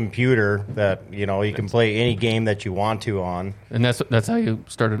juiced up computer that you can play any game that you want to on. And that's how you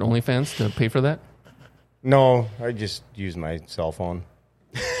started OnlyFans, to pay for that? No, I just use my cell phone.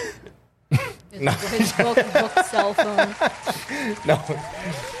 His book cell phone. No,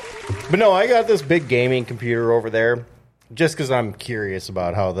 but no, I got this big gaming computer over there just because I'm curious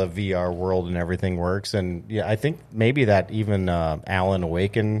about how the VR world and everything works. And yeah, I think maybe that even Alan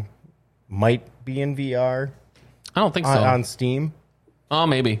Awaken might be in VR I don't think so. on Steam. Oh,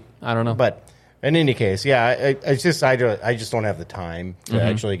 maybe. I don't know. But in any case, yeah, I just don't have the time to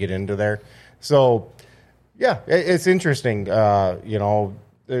actually get into there. So yeah, it's interesting.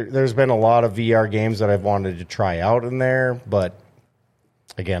 There's been a lot of VR games that I've wanted to try out in there, but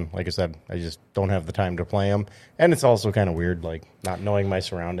again, like I said, I just don't have the time to play them. And it's also kind of weird, like not knowing my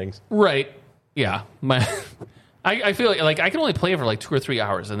surroundings. Right. Yeah. I feel like I can only play for like 2 or 3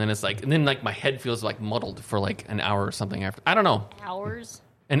 hours, and then my head feels like muddled for like an hour or something after. I don't know. Hours?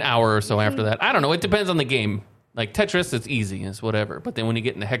 An hour or so after that. I don't know. It depends on the game. Like Tetris, it's easy. It's whatever. But then when you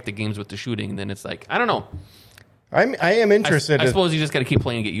get into hectic games with the shooting, then it's like, I don't know. I am interested. I suppose you just got to keep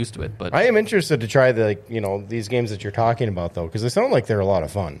playing and get used to it. But I am interested to try these games that you're talking about though, because they sound like they're a lot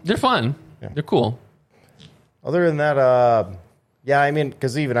of fun. they're fun. Yeah. They're cool. Other than that, yeah, I mean,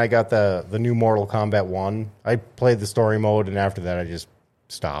 because even I got the new Mortal Kombat 1. I played the story mode, and after that, I just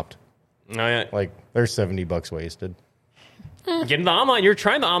stopped. Oh, yeah. Like, there's $70 wasted. Get in the online. You're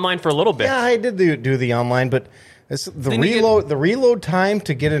trying the online for a little bit. Yeah, I did do the online, but the reload time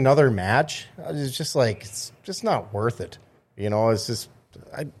to get another match is just like it's just not worth it. It's just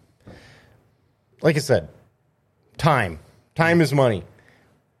like I said, time is money.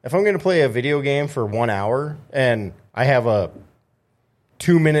 If I'm going to play a video game for 1 hour and I have a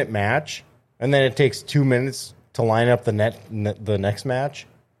 2-minute match, and then it takes 2 minutes to line up the next match,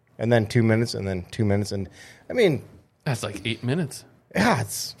 and then 2 minutes, and then 2 minutes, and I mean That's like 8 minutes. yeah,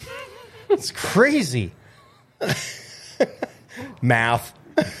 it's crazy. Math.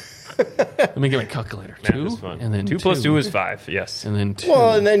 Let me get my calculator. Math 2, is fun. and then 2 plus 2 is 5. Yes. and then 2.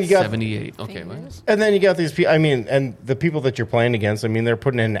 Well, and then you got 78. Okay, well, And then you got these people. I mean, and the people that you're playing against. I mean, they're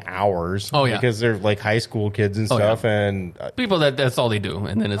putting in hours. Oh, yeah. Because they're like high school kids and Oh, yeah. stuff. And people that's all they do,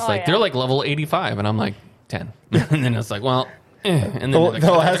 and then it's like yeah. they're like level 85, and I'm like 10, and then it's like, well, and then The- they're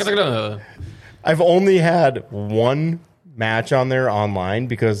the like, last- I've only had one match on there online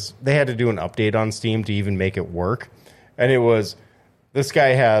because they had to do an update on Steam to even make it work. And it was, this guy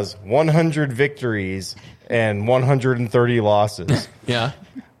has 100 victories and 130 losses. yeah.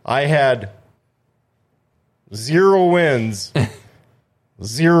 I had 0 wins,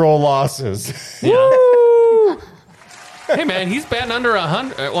 0 losses. Hey man, he's batting under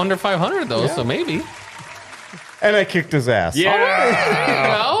 100, under 500 though, so maybe. And I kicked his ass. Yeah. There you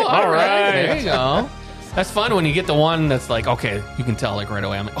go. All right. There you go. That's fun when you get the one that's like, okay, you can tell like right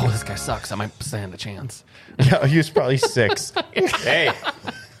away. I'm like, oh, this guy sucks. I might stand a chance. Yeah, he was probably 6. Hey.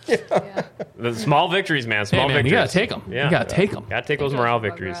 The small victories, man. Small Hey, man, victories. you gotta take them. Yeah. You gotta take them. Gotta take those morale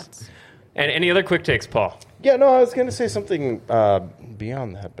victories. Rugrats. And any other quick takes, Paul? Yeah, no, I was going to say something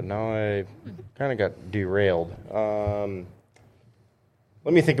beyond that, but now I kind of got derailed.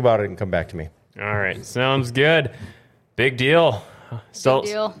 Let me think about it and come back to me. All right. Sounds good. Big deal. Still,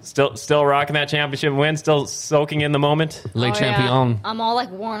 Big deal. Still rocking that championship win. Still soaking in the moment. Le Oh, champion. yeah. I'm all like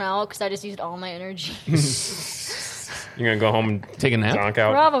worn out because I just used all my energy. You're gonna go home and Take a nap. donk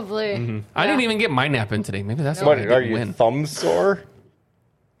out. Probably. I didn't even get my nap in today. Maybe that's No. why What, I are didn't your win. thumbs sore?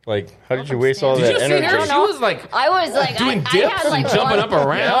 Like, how did you waste all Did that Did you see energy? her? She was like I was like doing I dips had like and jumping one, up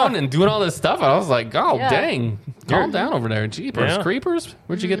around and doing all this stuff. I was like, oh, Yeah. dang. Calm down over there. Jeepers. Yeah. Creepers?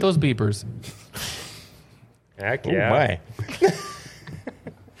 Where'd you get those beepers? Heck Oh, yeah. my.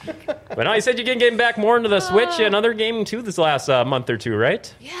 But no, you said you're getting back more into the Switch and other gaming too this last month or two,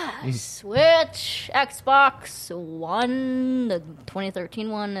 right? Yeah, Switch, Xbox One, the 2013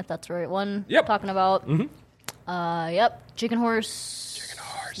 one, if that's the right one. Yep. Talking about. Yep. Chicken Horse.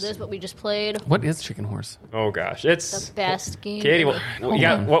 This is what we just played. What is Chicken Horse? Oh gosh, The it's best game. Katie. ever. You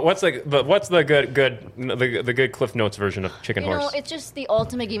got what's the good Cliff Notes version of Chicken You know, Horse? it's just the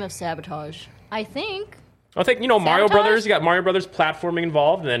ultimate game of sabotage. I think. I think Mario Sabotage? Brothers. You got Mario Brothers platforming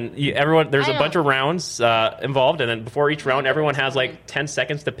involved, and then there's I a know. bunch of rounds involved, and then before each round, everyone has like 10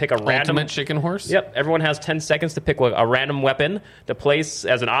 seconds to pick a random. Ultimate Chicken Horse? Yep, everyone has 10 seconds to pick a random weapon to place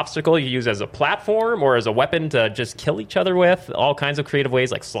as an obstacle you use as a platform or as a weapon to just kill each other with. All kinds of creative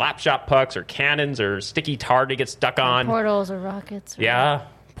ways like slap shot pucks or cannons or sticky tar to get stuck on. Portals or rockets. Or Yeah,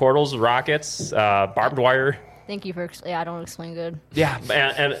 portals, rockets, barbed wire. Thank you for. I don't explain good. Yeah,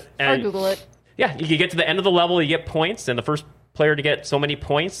 Or and Google it. yeah, you can get to the end of the level, you get points, and the first player to get so many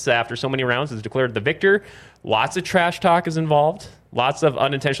points after so many rounds is declared the victor. Lots of trash talk is involved. Lots of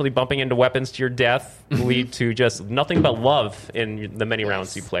unintentionally bumping into weapons to your death lead to just nothing but love in the many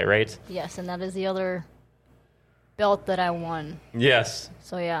rounds you play, right? Yes, and that is the other belt that I won. Yes.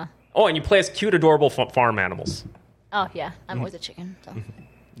 So yeah. Oh, and you play as cute, adorable farm animals. Oh yeah, I'm always a chicken. So.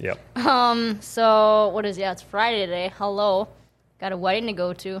 Yep. So what is? Yeah, it's Friday today. Hello, got a wedding to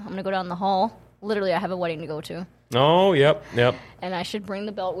go to. I'm gonna go down the hall. Literally, I have a wedding to go to, Oh, yep. and I should bring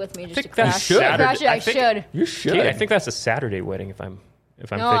the belt with me just think to that's crash. Saturday. Crash it, I think- should. You should. Okay, I think that's a Saturday wedding if I'm No,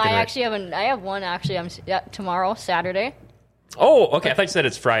 thinking I right. actually have I have one actually. Tomorrow, Saturday. Oh, okay. I thought you said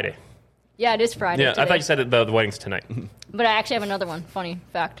it's Friday. Yeah, it is Friday. Yeah, today. I thought you said the wedding's tonight. But I actually have another one. Funny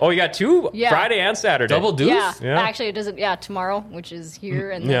fact. Oh, you got two? Yeah. Friday and Saturday. Double deuce? Yeah, Yeah. actually, it doesn't. Yeah, tomorrow, which is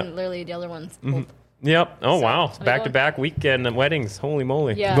here, and then Yeah. literally the other one's. Yep. Oh, So, wow. so Back to back weekend weddings. Holy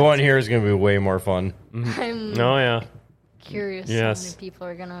moly. Yeah, Going here is going to be way more fun. I'm Oh, yeah. curious Yes. how many people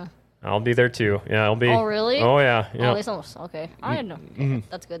are gonna. I'll be there too. Yeah, I'll be. Oh, really? Oh, yeah. Oh, Yeah. they almost okay. I didn't know. Okay,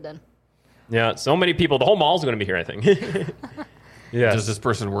 that's good then. Yeah. So many people. The whole mall's going to be here, I think. Yeah. Does this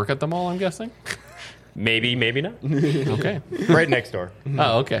person work at the mall, I'm guessing? Maybe, maybe not. Okay. Right next door.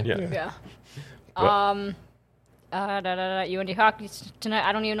 Oh, okay. Yeah. Yeah. UND hockey tonight.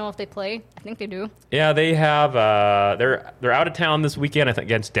 I don't even know if they play. I think they do. Yeah, they have. They're out of town this weekend, I think,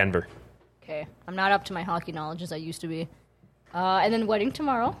 against Denver. Okay, I'm not up to my hockey knowledge as I used to be. And then wedding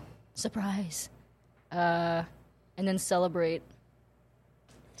tomorrow. Surprise. And then celebrate.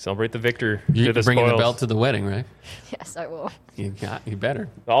 Celebrate the victor. You're to the bringing the spoils. belt to the wedding, right? Yes, I will. You better.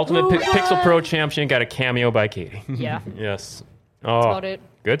 The Ultimate Pixel Pro Champion got a cameo by Katie. Yeah. Yes. Oh, about it.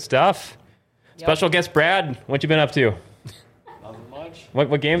 good stuff. Yep. Special guest Brad, what you been up to? Nothing much.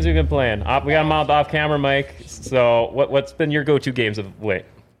 What games have you been playing? We got him off camera, Mike. So what's been your go-to games of late?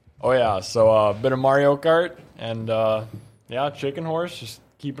 Oh yeah, so a bit of Mario Kart and yeah, Chicken Horse. Just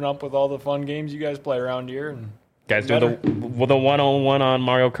keeping up with all the fun games you guys play around here. And Guys doing the one-on-one on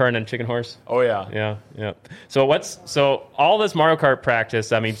Mario Kart and Chicken Horse? oh yeah, Yeah. So all this Mario Kart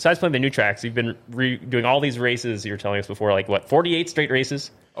practice, I mean, besides playing the new tracks, you've been doing all these races you were telling us before, like what, 48 straight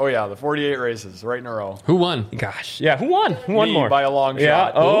races? oh yeah, the 48 races right in a row. Who won? Gosh. Yeah, who won? Who won Me more? by a long Yeah.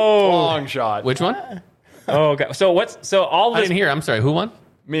 shot. Oh. long shot. Which one? Oh, God. So all I this didn't hear. I'm sorry. Who won?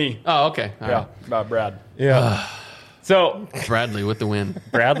 Me. Oh, okay. All Yeah, about Brad. Yeah. So right. Bradley with the win.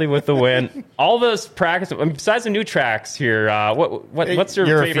 Bradley with the win. All this practice, I mean, besides the new tracks here, what's your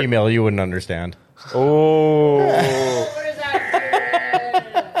You're favorite? a female. You wouldn't understand. Oh. What is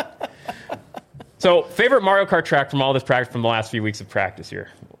that? So, favorite Mario Kart track from all this practice from the last few weeks of practice here?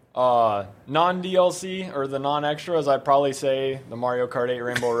 Non-DLC or the non-extras, I'd probably say the Mario Kart 8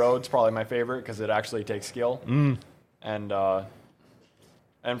 Rainbow Road's probably my favorite because it actually takes skill. And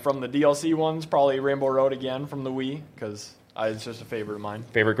And from the DLC ones, probably Rainbow Road again from the Wii, because it's just a favorite of mine.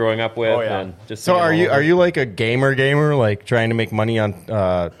 Favorite growing up with. Oh, yeah. And just So singing are all over. you like a gamer, like trying to make money on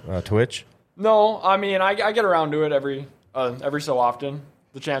Twitch? No, I mean, I get around to it every so often.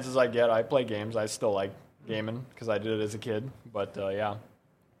 The chances I get, I play games. I still like gaming because I did it as a kid. But, yeah.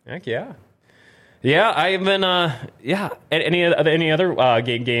 Heck yeah. Yeah, I've been, Any other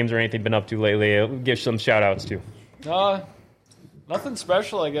games or anything been up to lately? I'll give some shout outs to. Nothing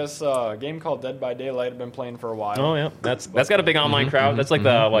special, I guess. A game called Dead by Daylight I've been playing for a while. Oh, yeah. That's got a big online crowd. That's like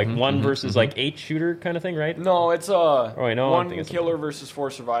the 1 versus 8 shooter kind of thing, right? No, it's wait, no, I'm one thinking killer versus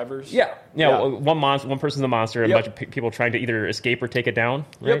 4 survivors. Yeah. One person's the monster, and a Yep. bunch of people trying to either escape or take it down,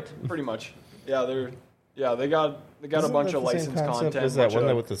 right? Yep, pretty much. Yeah, they got a bunch of licensed content. Is that bunch one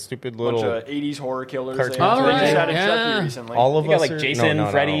of- with the stupid bunch little of 80s horror killers. cartoons? They Oh, just had a right, Chucky yeah. recently. all of You got us? like Jason, not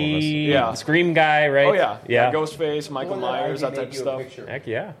all Freddy, of us. Yeah. Scream guy, right? Oh, yeah. Yeah. Ghostface, Michael Myers, that type of stuff. Heck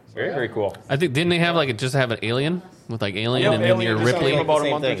yeah. Very, very cool. I think didn't they have just have an alien with Alien Yep, and then Alien your just came Ripley? about a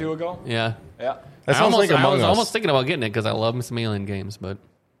Same month thing. or two ago. Yeah. Yeah. That sounds like I Among was Us. almost thinking about getting it because I love some Alien games, but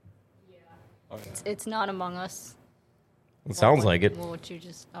It's not Among Us. It sounds like it. What you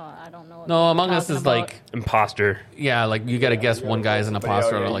just? Oh, I don't know. What no, you're Among Us talking is about. like Imposter. yeah, like you got to guess one guy is an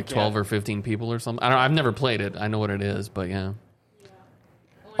imposter yeah, out of you like can't. 12 or 15 people or something. I don't. I've never played it. I know what it is, but yeah.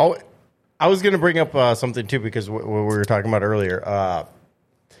 Oh, I was going to bring up something too because what we were talking about earlier.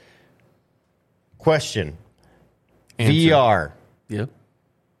 Question: Answer. VR Yep.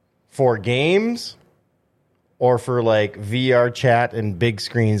 for games or for like VR chat and big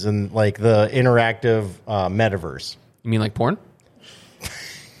screens and like the interactive metaverse? You mean like porn?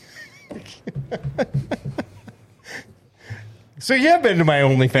 So you have been to my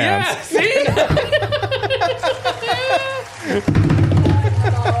OnlyFans. See?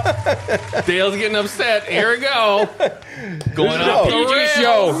 Dale's getting upset. Here we go. Going off the PG rails.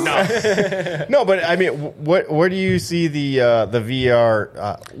 Show. No. No, but I mean, where do you see the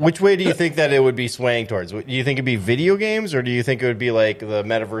VR? Which way do you think that it would be swaying towards? Do you think it'd be video games, or do you think it would be like the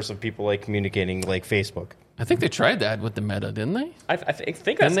metaverse of people like communicating, like Facebook? I think they tried that with the meta, didn't they? I think that's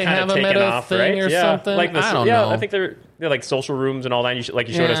Didn't they kind have of a taken meta off, thing right? or something? Like I don't know. I think they're like social rooms and all that. And you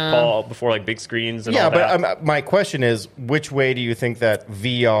showed us Yeah. Paul before, like big screens and Yeah, all that. but my question is, which way do you think that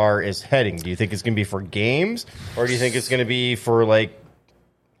VR is heading? Do you think it's going to be for games, or do you think it's going to be for like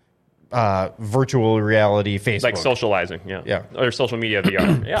virtual reality Facebook? like socializing, Yeah. or social media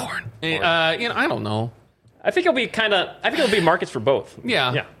VR. Yeah, I don't know. I think it'll be markets for both.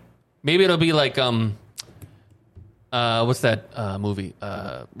 Yeah. Yeah. Maybe it'll be like what's that movie?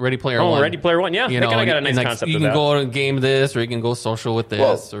 Ready Player One. Ready Player One. Yeah, You they know, kind of got a nice and, concept you of can that. go and game this, or you can go social with this,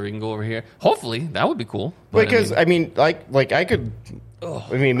 Well- or you can go over here. Hopefully, that would be cool. But, Because I mean, like I could.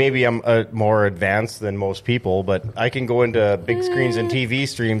 I mean, maybe I'm more advanced than most people, but I can go into big screens and TV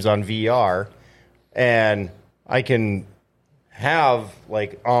streams on VR, and I can have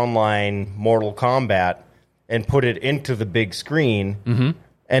like online Mortal Kombat and put it into the big screen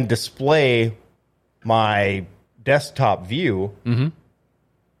and display my desktop view, and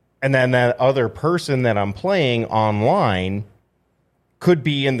then that other person that I'm playing online could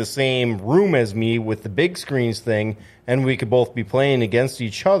be in the same room as me with the big screens thing, and we could both be playing against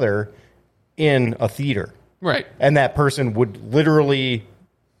each other in a theater. right. And that person would literally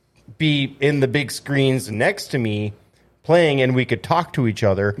be in the big screens next to me playing, and we could talk to each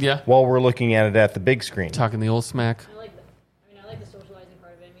other Yeah. while we're looking at it at the big screen. Talking the old smack. I like the socializing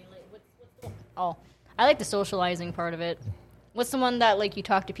part of it. I mean, like, I like the socializing part of it. What's the one that like you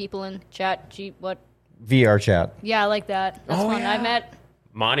talk to people in chat? What? VR chat. Yeah, I like that. That's one I met.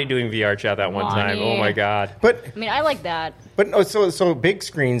 Monty doing VR chat that one time. Monty. Oh my god. But I mean, I like that. no, so big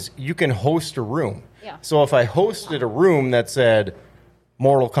screens, you can host a room. Yeah. So if I hosted a room that said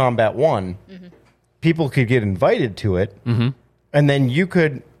Mortal Kombat 1, people could get invited to it, and then you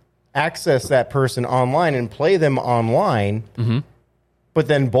could access that person online and play them online, but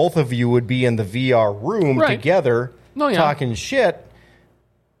then both of you would be in the VR room Right. together Oh, yeah. talking shit.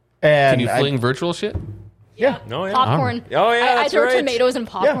 And Can you fling virtual shit? yeah. No, yeah. Popcorn. Oh, yeah, I that's throw right. tomatoes and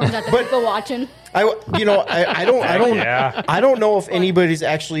popcorns at the but- people watching. I don't Yeah. I don't know if anybody's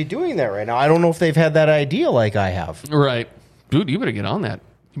actually doing that right now. I don't know if they've had that idea like I have. Right. Dude, you better get on that.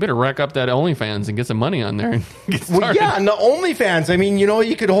 You better rack up that OnlyFans and get some money on there and get started. Well, yeah, and the OnlyFans. I mean,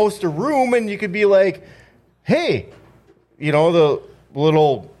 you could host a room and you could be like, hey, the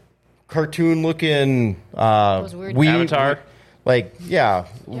little cartoon-looking Those weird Avatar. like,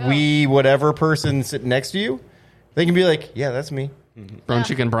 we whatever person sitting next to you. They can be like, yeah, that's me. Brown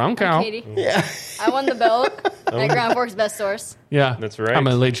chicken, brown cow. Katie. Yeah. I won the belt at Grand Forks Best Source. Yeah. That's right. I'm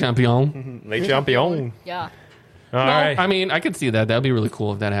a late champion. Les Champions. Yeah. All right. I mean, I could see that. That'd be really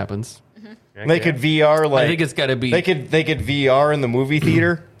cool if that happens. They could VR like I think it's got to be. they could VR in the movie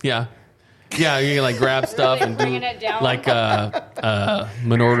theater. Yeah. Yeah, you can like grab stuff and do bringing it down. like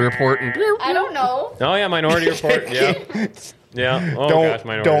Minority Report and I don't know. Oh yeah, Minority Report. Yeah. Yeah. Oh gosh,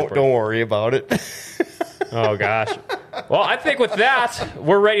 Minority Report. Don't worry about it. Oh gosh. Well, I think with that,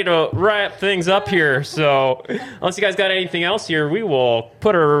 we're ready to wrap things up here. So, unless you guys got anything else here, we will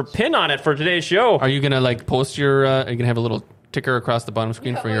put a pin on it for today's show. Are you gonna like post your? Are you gonna have a little ticker across the bottom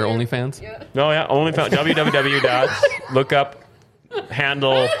screen for your OnlyFans? Yeah. No, yeah, OnlyFans. www. Look up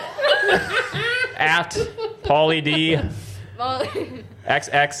handle at Pauly D Well,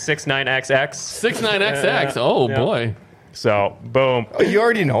 XX69XX. 69XX. Oh Yeah. boy. So, boom. Oh, you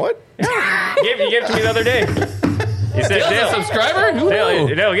already know it. You gave it to me the other day. You said, Dale's a Dale, subscriber? Who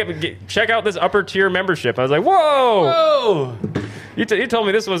knew? check out this upper tier membership. I was like, whoa! Oh, You told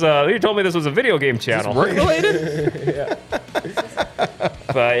me this was a video game channel. work related?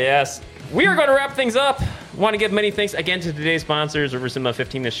 But yes, we are going to wrap things up. Want to give many thanks again to today's sponsors: River Cinema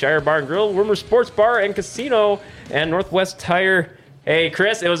 15, the Shire Bar and Grill, Rumor Sports Bar and Casino, and Northwest Tire. Hey,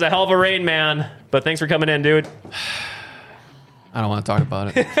 Chris, it was a hell of a rain, man. But thanks for coming in, dude. I don't want to talk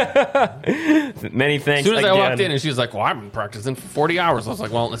about it. Many thanks. As soon as again. I walked in and she was like, well, I've been practicing for 40 hours. I was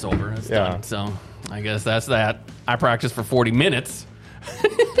like, well, it's over. It's Yeah. done. So I guess that's that. I practiced for 40 minutes.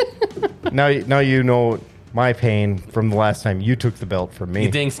 Now you know my pain from the last time you took the belt from me.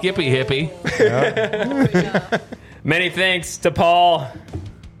 You dang skippy hippie. Many thanks to Paul.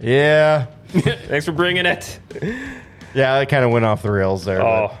 Yeah, Thanks for bringing it. yeah, I kind of went off the rails there.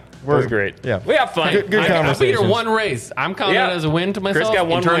 Oh, but it was great. Yeah, We have fun. Good I beat her conversations. one race. I'm counting Yeah. it as a win to myself. Chris got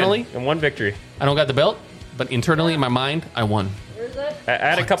one internally. win and one victory. I don't got the belt, but internally in my mind, I won. where's it? I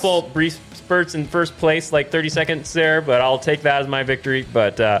had a couple brief spurts in first place, like 30 seconds there, but I'll take that as my victory.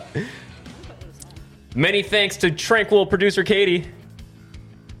 But many thanks to tranquil producer Katie.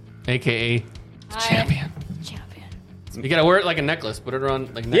 AKA Hi. champion. Champion. You gotta wear it like a necklace. Put it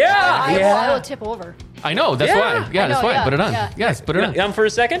around like Yeah! I will tip over. I know. That's Yeah. why. Yeah, I that's know, why. yeah, Put it on. yeah. Yes, put it on. For a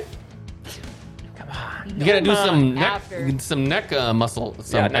second? You gotta do some After. neck muscle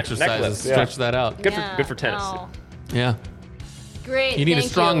neck- exercises. necklace, yeah. Stretch that out. Good for tennis. Oh. Yeah. Great. You need a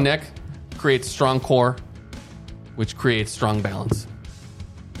thank strong you. neck, creates strong core, which creates strong balance.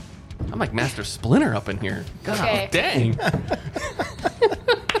 I'm like Master Splinter up in here. God Okay. dang.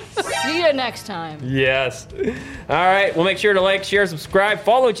 See you next time. Yes. All right. Well, make sure to like, share, subscribe.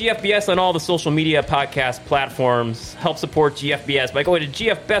 Follow GFBS on all the social media podcast platforms. Help support GFBS by going to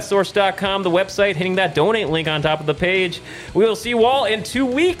gfbestsource.com, the website, hitting that donate link on top of the page. We will see you all in 2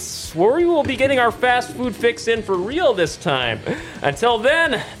 weeks, where we will be getting our fast food fix in for real this time. Until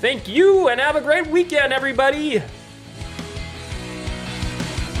then, thank you and have a great weekend, everybody.